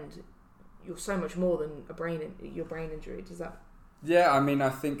friend, you're so much more than your brain injury. Does that? Yeah, I mean, I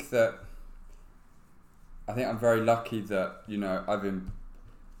think I'm very lucky that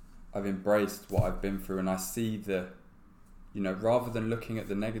I've embraced what I've been through, and I see rather than looking at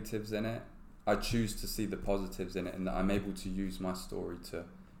the negatives in it, I choose to see the positives in it, and that I'm able to use my story to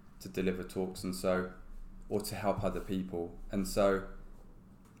deliver talks or to help other people. And so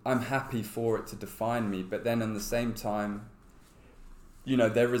I'm happy for it to define me, but then at the same time,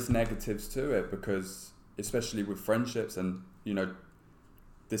 there is negatives to it, because especially with friendships, and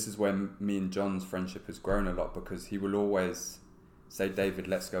this is where me and John's friendship has grown a lot, because he will always say, David,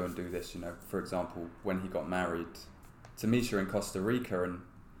 let's go and do this. For example, when he got married to Misha in Costa Rica, and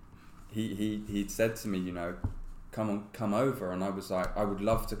he'd said to me, come over, and I was like, I would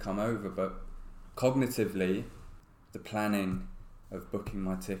love to come over, but cognitively, the planning of booking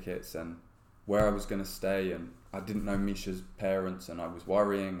my tickets and where I was going to stay, and I didn't know Misha's parents, and I was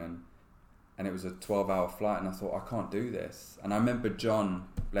worrying, and it was a 12-hour flight, and I thought, I can't do this. And I remember John,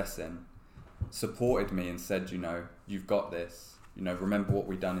 bless him, supported me and said, you've got this. Remember what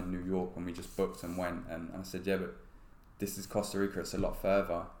we done in New York when we just booked and went? And I said, yeah, but this is Costa Rica, it's a lot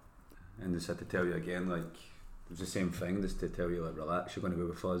further. And just had to tell you again, like, it was the same thing, just to tell you, like, relax, you're going to be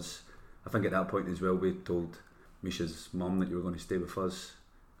with us. I think at that point as well, we told Misha's mum that you were going to stay with us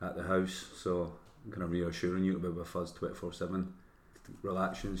at the house, so I'm kind of reassuring you to be with us 24/7,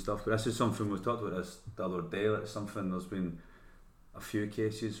 relax you and stuff. But this is something we've talked about this the other day. Like, something, there's been a few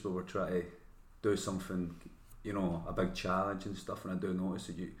cases where we're trying to do something, a big challenge and stuff, and I do notice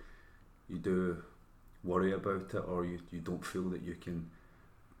that you do worry about it, or you don't feel that you can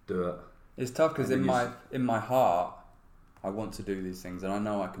do it. It's tough, because in my heart, I want to do these things, and I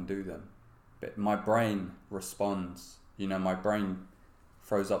know I can do them, but my brain responds. My brain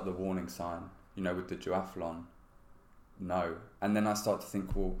throws up the warning sign. With the duathlon, no. And then I start to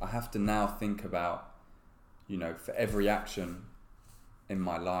think, well, I have to now think about, for every action in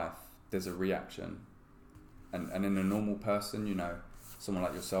my life, there's a reaction. And in a normal person, someone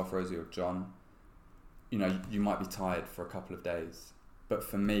like yourself, Rosie, or John, you might be tired for a couple of days. But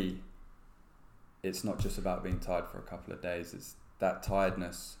for me, it's not just about being tired for a couple of days. It's that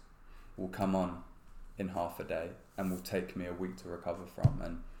tiredness will come on in half a day and will take me a week to recover from.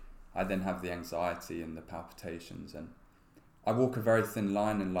 And I then have the anxiety and the palpitations, and I walk a very thin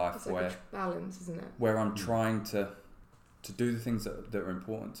line in life. It's like a balance, isn't it? Where I'm trying to do the things that are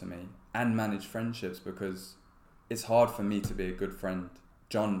important to me and manage friendships, because it's hard for me to be a good friend.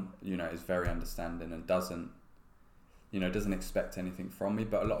 John, is very understanding and doesn't expect anything from me,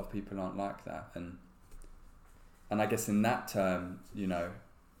 but a lot of people aren't like that, and I guess in that term,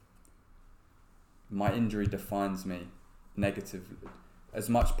 my injury defines me negatively as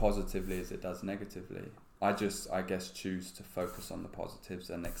much positively as it does negatively. I guess choose to focus on the positives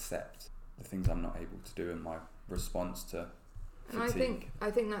and accept the things I'm not able to do in my response to fatigue. And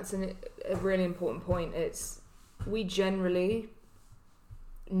I think that's a really important point. It's, we generally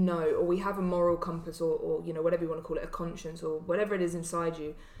know, or we have a moral compass, or whatever you want to call it, a conscience, or whatever it is inside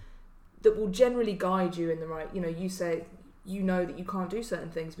you, that will generally guide you in the right. You say that you can't do certain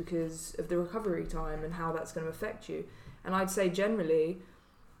things because of the recovery time and how that's going to affect you. And I'd say generally,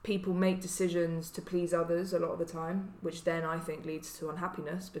 people make decisions to please others a lot of the time, which then I think leads to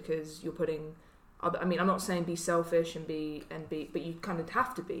unhappiness, because you're putting I'm not saying be selfish and be, but you kind of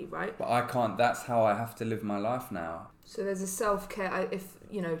have to be, right? But I can't. That's how I have to live my life now. So there's a self-care. If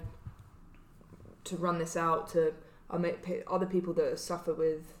to run this out to other people that suffer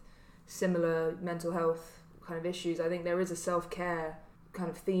with similar mental health kind of issues, I think there is a self-care kind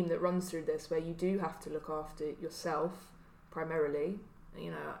of theme that runs through this, where you do have to look after yourself primarily,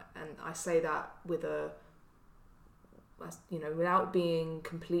 and I say that with without being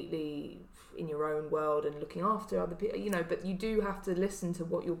completely in your own world and looking after other people, but you do have to listen to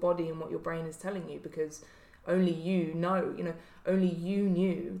what your body and what your brain is telling you, because only you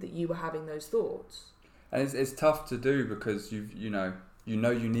knew that you were having those thoughts. And it's tough to do, because you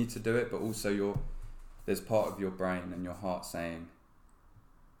need to do it, but also there's part of your brain and your heart saying,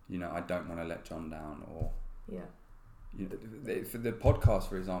 I don't want to let John down, or for the podcast,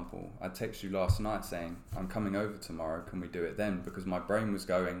 for example, I texted you last night saying, I'm coming over tomorrow, can we do it then? Because my brain was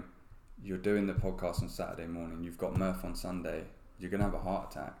going, you're doing the podcast on Saturday morning, you've got Murph on Sunday, you're going to have a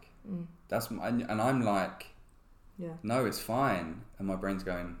heart attack. And I'm like, no, it's fine, and my brain's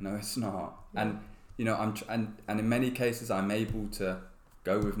going, no, it's not. Yeah. And you know, and in many cases I'm able to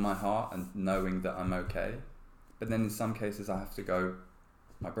go with my heart and knowing that I'm okay, but then in some cases I have to go,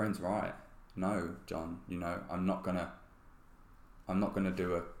 my brain's right. No, John, you know, I'm not gonna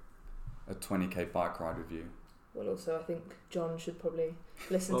do a 20k bike ride with you. Well, also I think John should probably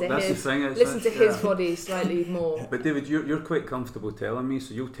listen Well, to that's his the thing, listen to his body slightly more. But David, you're quite comfortable telling me,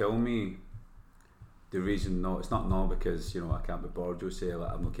 so you'll tell me the reason. No, it's not no because, you know, I can't be bored. You'll say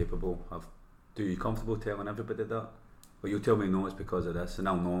like, I'm not capable. Do you comfortable telling everybody that? Or you'll tell me no, it's because of this, and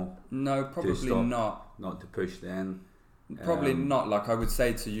I'll know. No, probably not. Not to push then. Probably not. Like I would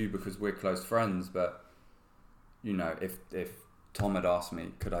say to you because we're close friends, but you know, if Tom had asked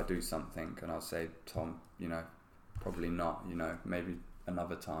me, could I do something, and I'll say, Tom, you know, probably not. You know, maybe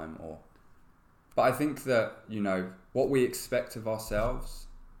another time. But I think that, you know, what we expect of ourselves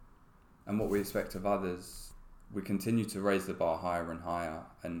and what we expect of others, we continue to raise the bar higher and higher,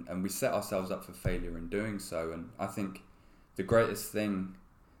 and we set ourselves up for failure in doing so. And I think the greatest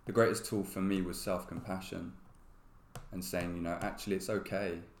tool for me was self-compassion and saying, you know, actually it's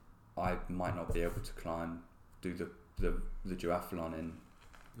okay. I might not be able to do the duathlon in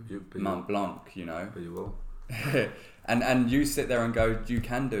Mont Blanc, you know. But you will. and you sit there and go, you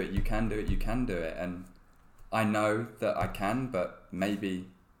can do it, you can do it, you can do it. And I know that I can, but maybe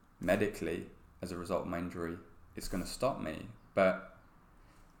medically, as a result of my injury, it's going to stop me. But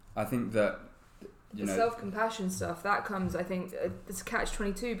I think that, you know, self-compassion stuff, that comes, I think, it's a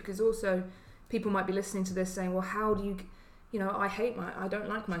catch-22, because also people might be listening to this saying, well, how do you know, I don't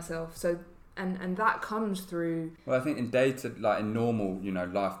like myself. So, and that comes through. Well, I think in normal, you know,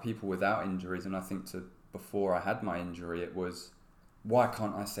 life, people without injuries, and I think before I had my injury, it was, why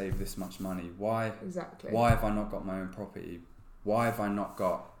can't I save this much money? Why have I not got my own property? Why have I not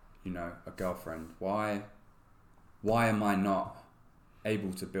got, you know, a girlfriend? Why am I not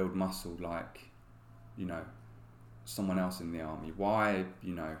able to build muscle like, you know, someone else in the army? Why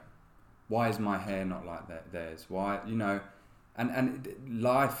is my hair not like theirs? Why, you know, and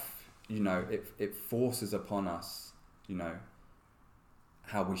life, you know, it forces upon us, you know,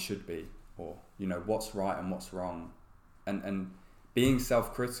 how we should be, or, you know, what's right and what's wrong. And being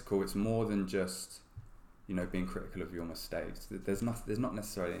self-critical, it's more than just, you know, being critical of your mistakes. There's not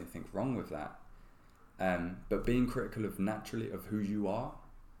necessarily anything wrong with that. But being critical of who you are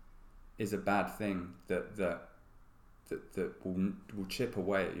is a bad thing that will chip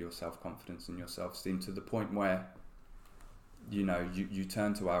away at your self-confidence and your self-esteem, to the point where, you know, you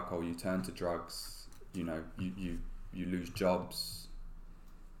turn to alcohol, you turn to drugs, you know, you lose jobs,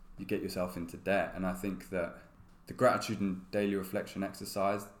 you get yourself into debt. And I think that the gratitude and daily reflection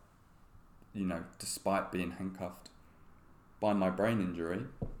exercise, you know, despite being handcuffed by my brain injury,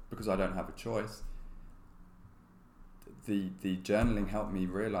 because I don't have a choice, the journaling helped me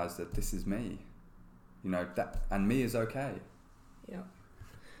realize that this is me, you know, that, and me is okay. Yeah.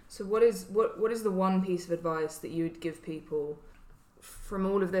 So what is the one piece of advice that you would give people from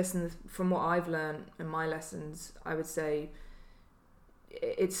all of this, and from what I've learned and my lessons? I would say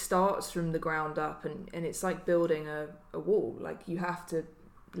it starts from the ground up, and it's like building a wall. Like, you have to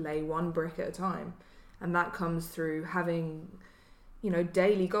lay one brick at a time, and that comes through having, you know,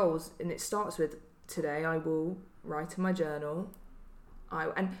 daily goals. And it starts with, today I will write in my journal.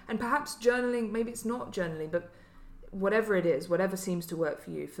 And perhaps journaling, maybe it's not journaling, but whatever it is, whatever seems to work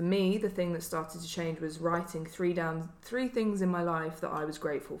for you. For me, the thing that started to change was writing three things in my life that I was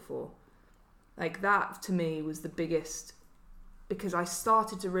grateful for. Like, that to me was the biggest, because I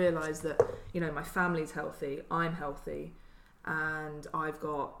started to realise that, you know, my family's healthy, I'm healthy, and I've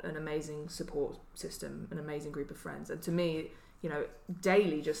got an amazing support system, an amazing group of friends. And to me, you know,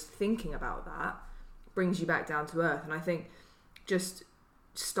 daily just thinking about that brings you back down to earth. And I think just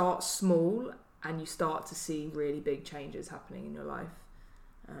start small, and you start to see really big changes happening in your life.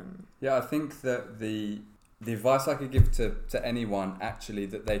 Yeah, I think that the advice I could give to anyone, actually,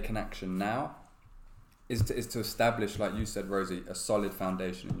 that they can action now is to establish, like you said, Rosie, a solid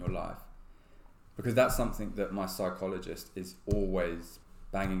foundation in your life. Because that's something that my psychologist is always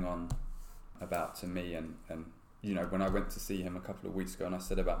banging on about to me. And you know, when I went to see him a couple of weeks ago and I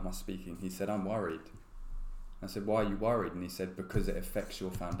said about my speaking, he said, I'm worried. I said, why are you worried? And he said, because it affects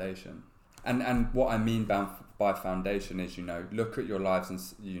your foundation. And what I mean by foundation is, you know, look at your lives and,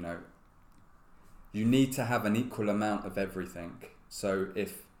 you know, you need to have an equal amount of everything. So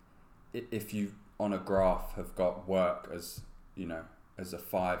if you on a graph have got work as, you know, as a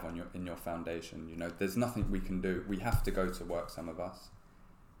 5 in your foundation, you know, there's nothing we can do. We have to go to work, some of us.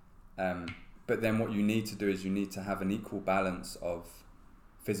 But then what you need to do is you need to have an equal balance of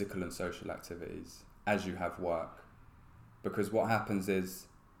physical and social activities as you have work. Because what happens is,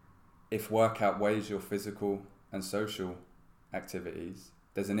 if work outweighs your physical and social activities,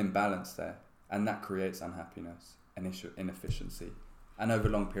 there's an imbalance there, and that creates unhappiness and inefficiency, and over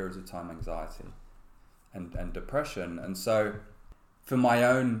long periods of time, anxiety and depression. And so for my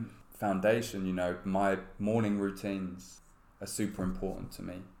own foundation, you know, my morning routines are super important to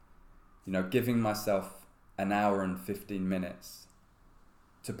me. You know, giving myself an hour and 15 minutes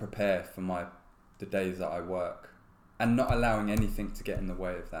to prepare for the days that I work, and not allowing anything to get in the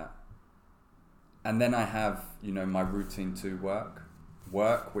way of that. And then I have, you know, my routine to work,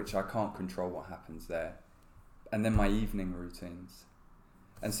 which I can't control what happens there. And then my evening routines.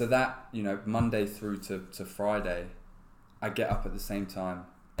 And so that, you know, Monday through to Friday, I get up at the same time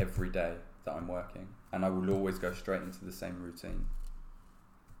every day that I'm working, and I will always go straight into the same routine.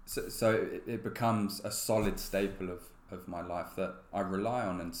 So it becomes a solid staple of my life that I rely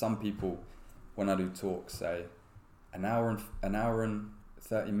on. And some people, when I do talks, say an hour and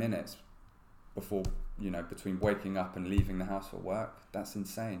 30 minutes before, you know, between waking up and leaving the house for work. That's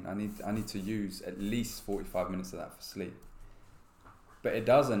insane. I need to use at least 45 minutes of that for sleep. But it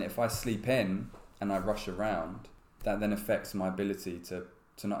doesn't. If I sleep in and I rush around, that then affects my ability to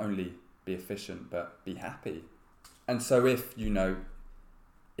not only be efficient but be happy. And so if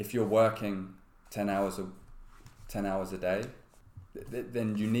you're working 10 hours a day,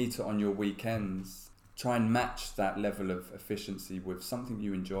 then you need to, on your weekends, try and match that level of efficiency with something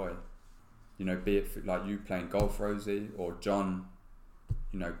you enjoy. You know, be it like you playing golf, Rosie, or John,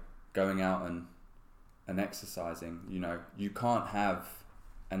 you know, going out and exercising. You know, you can't have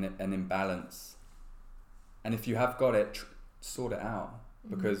an imbalance. And if you have got it, sort it out.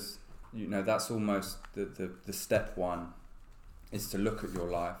 Because, you know, that's almost the step one, is to look at your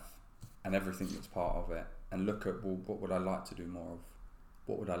life and everything that's part of it, and look at, well, what would I like to do more of?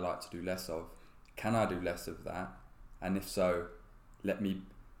 What would I like to do less of? Can I do less of that? And if so, let me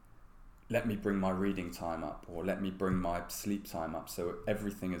bring my reading time up, or let me bring my sleep time up, so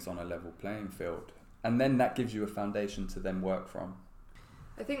everything is on a level playing field. And then that gives you a foundation to then work from.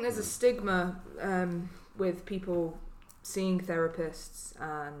 I think there's a stigma with people seeing therapists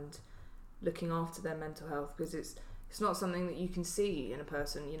and looking after their mental health, because it's not something that you can see in a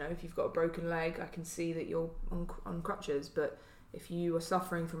person. You know, if you've got a broken leg, I can see that you're on crutches, but if you are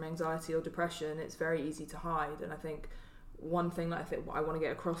suffering from anxiety or depression, it's very easy to hide. And I think one thing that I think what I want to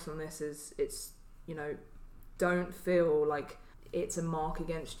get across on this is, it's, you know, don't feel like it's a mark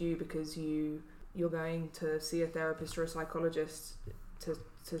against you because you're going to see a therapist or a psychologist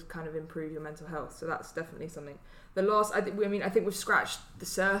to kind of improve your mental health. So that's definitely something. I think we've scratched the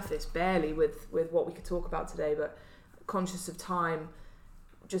surface barely with what we could talk about today, but conscious of time,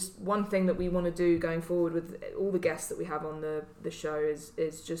 just one thing that we want to do going forward with all the guests that we have on the show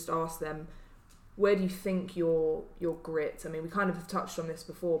is just ask them, where do you think your grit? I mean, we kind of have touched on this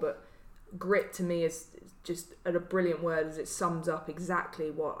before, but grit to me is just a brilliant word, as it sums up exactly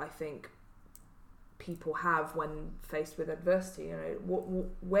what I think people have when faced with adversity. You know,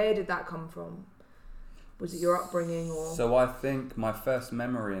 where did that come from? Was it your upbringing, or? So I think my first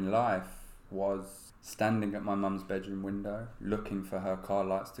memory in life was standing at my mum's bedroom window, looking for her car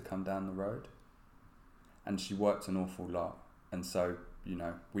lights to come down the road. And she worked an awful lot, and so, you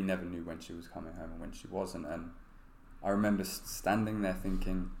know, we never knew when she was coming home and when she wasn't. And I remember standing there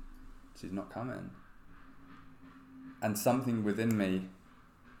thinking, she's not coming. And something within me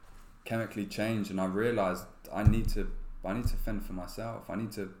chemically changed, and I realised I need to fend for myself. I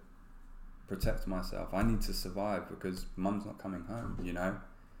need to protect myself. I need to survive because mum's not coming home, you know.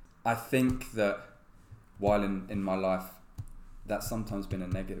 I think that while in my life, that's sometimes been a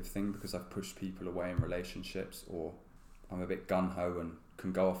negative thing, because I've pushed people away in relationships, or I'm a bit gung-ho and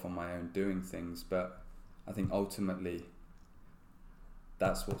can go off on my own doing things. But I think ultimately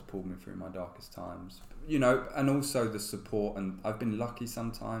that's what's pulled me through my darkest times. You know, and also the support, and I've been lucky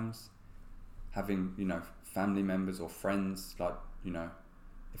sometimes having, you know, family members or friends, like, you know,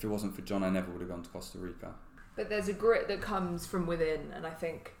 if it wasn't for John, I never would have gone to Costa Rica. But there's a grit that comes from within, and I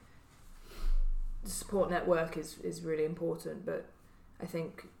think the support network is really important. But I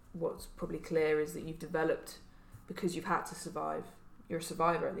think what's probably clear is that you've developed because you've had to survive. You're a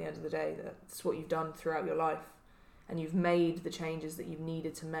survivor at the end of the day. That's what you've done throughout your life, and you've made the changes that you've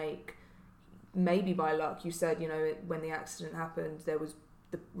needed to make, maybe by luck. You said, you know, when the accident happened, there was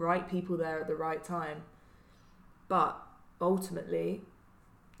the right people there at the right time, but ultimately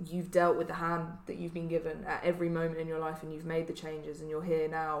you've dealt with the hand that you've been given at every moment in your life, and you've made the changes, and you're here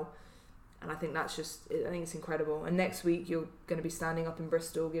now. And I think I think it's incredible. And next week you're going to be standing up in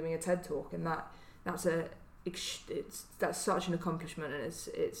Bristol giving a TED talk, and that's such an accomplishment, and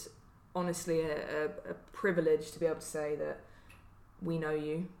it's honestly a privilege to be able to say that we know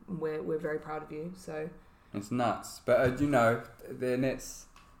you and we're very proud of you. So it's nuts, but then it's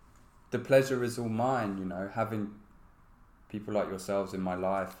the pleasure is all mine. Having people like yourselves in my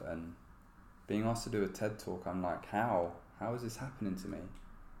life and being asked to do a TED talk, I'm like, how is this happening to me?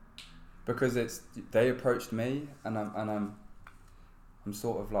 Because they approached me, and I'm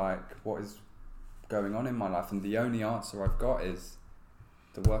sort of like, what is going on in my life? And the only answer I've got is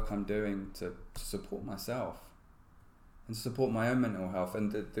the work I'm doing to support myself and support my own mental health.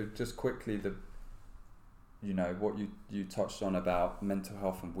 And just quickly, what you touched on about mental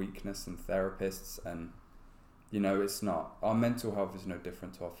health and weakness and therapists, and it's not, our mental health is no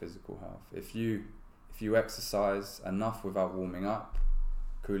different to our physical health. If you exercise enough without warming up,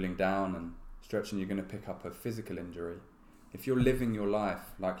 cooling down and stretching, you're going to pick up a physical injury. If you're living your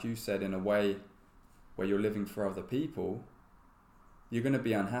life, like you said, in a way where you're living for other people, you're going to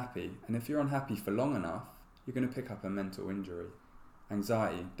be unhappy. And if you're unhappy for long enough, you're going to pick up a mental injury.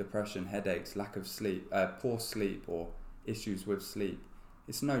 Anxiety, depression, headaches, lack of sleep, poor sleep, or issues with sleep.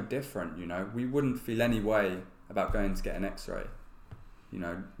 It's no different, We wouldn't feel any way about going to get an x-ray.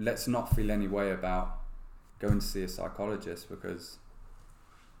 Let's not feel any way about going to see a psychologist, because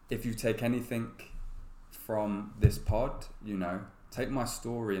if you take anything from this pod, take my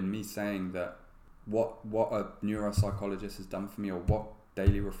story and me saying that what a neuropsychologist has done for me, or what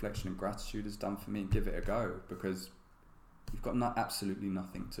daily reflection and gratitude has done for me, and give it a go, because you've got absolutely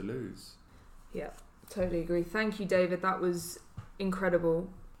nothing to lose. Yeah, totally agree. Thank you, David. That was incredible.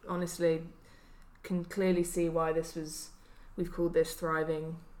 Honestly, can clearly see why we've called this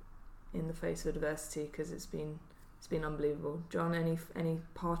Thriving in the Face of Adversity, because it's been unbelievable. John, any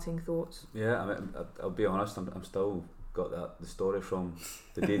parting thoughts? Yeah, I mean, I'll be honest, I'm still got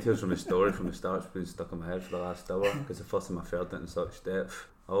the details from the story from the start's been stuck in my head for the last hour, because the first time I felt it in such depth.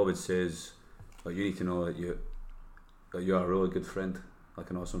 All I would say is, you need to know that you're a really good friend, like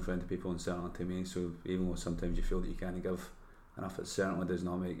an awesome friend to people, and certainly to me. So even though sometimes you feel that you can't give enough, it certainly does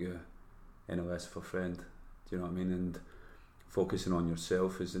not make you any less of a friend. Do you know what I mean? And focusing on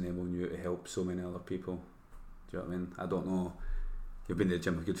yourself is enabling you to help so many other people. Do you know what I mean? I don't know, you've been to the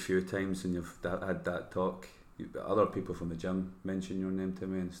gym a good few times and you've had that talk. Other people from the gym mention your name to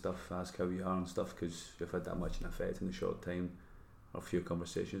me and stuff, ask how you are and stuff, because you've had that much an effect in a short time, or a few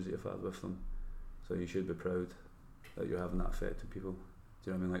conversations that you've had with them. So you should be proud that you're having that effect on people. Do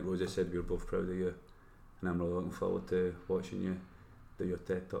you know what I mean? Like Rosie said, we're both proud of you, and I'm really looking forward to watching you do your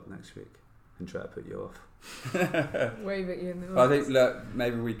TED talk next week and try to put you off. Wave at you in the audience. I think, look,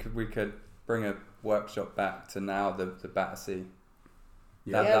 maybe we could bring a workshop back to now, the Battersea.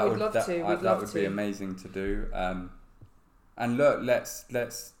 Yeah, we'd love to. That would be amazing to do. And look, let's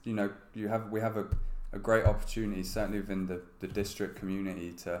we have a great opportunity, certainly within the district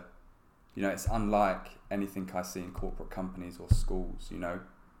community, to, it's unlike anything I see in corporate companies or schools.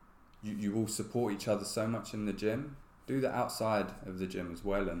 You all support each other so much in the gym. Do that outside of the gym as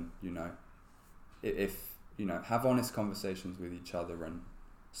well, and if have honest conversations with each other and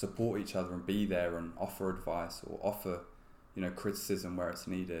support each other and be there and offer advice or offer criticism where it's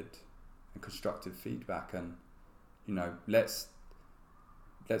needed and constructive feedback, and let's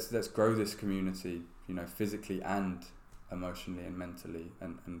grow this community physically and emotionally and mentally,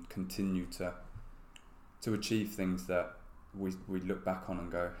 and continue to achieve things that we look back on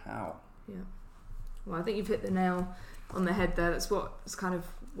and go, how? Yeah. Well, I think you've hit the nail on the head there. It's kind of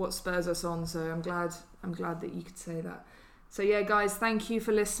what spurs us on, so I'm glad that you could say that. So yeah, guys, thank you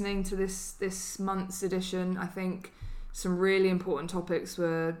for listening to this month's edition. I think some really important topics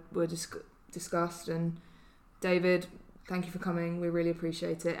were discussed, and David, thank you for coming. We really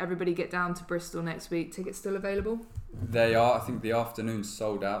appreciate it. Everybody get down to Bristol next week. Tickets still available? They are. I think the afternoon's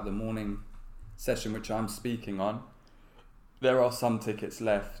sold out. The morning session, which I'm speaking on, there are some tickets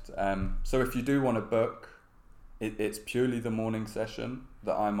left. So if you do want to book, it's purely the morning session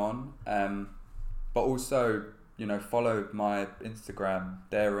that I'm on. But also, follow my Instagram,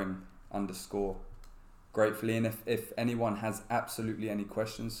 daring_gratefully. And if anyone has absolutely any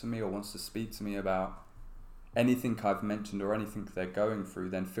questions for me or wants to speak to me about anything I've mentioned or anything they're going through,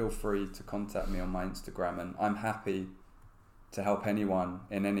 then feel free to contact me on my Instagram, and I'm happy to help anyone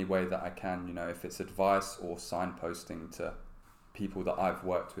in any way that I can. If it's advice or signposting to people that I've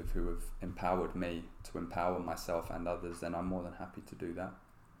worked with who have empowered me to empower myself and others, then I'm more than happy to do that.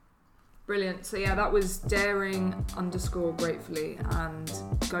 Brilliant. So yeah, that was daring_gratefully, and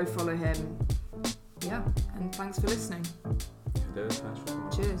go follow him. Yeah, and thanks for listening. Cheers.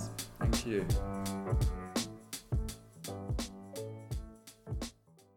 Cheers. Thank you.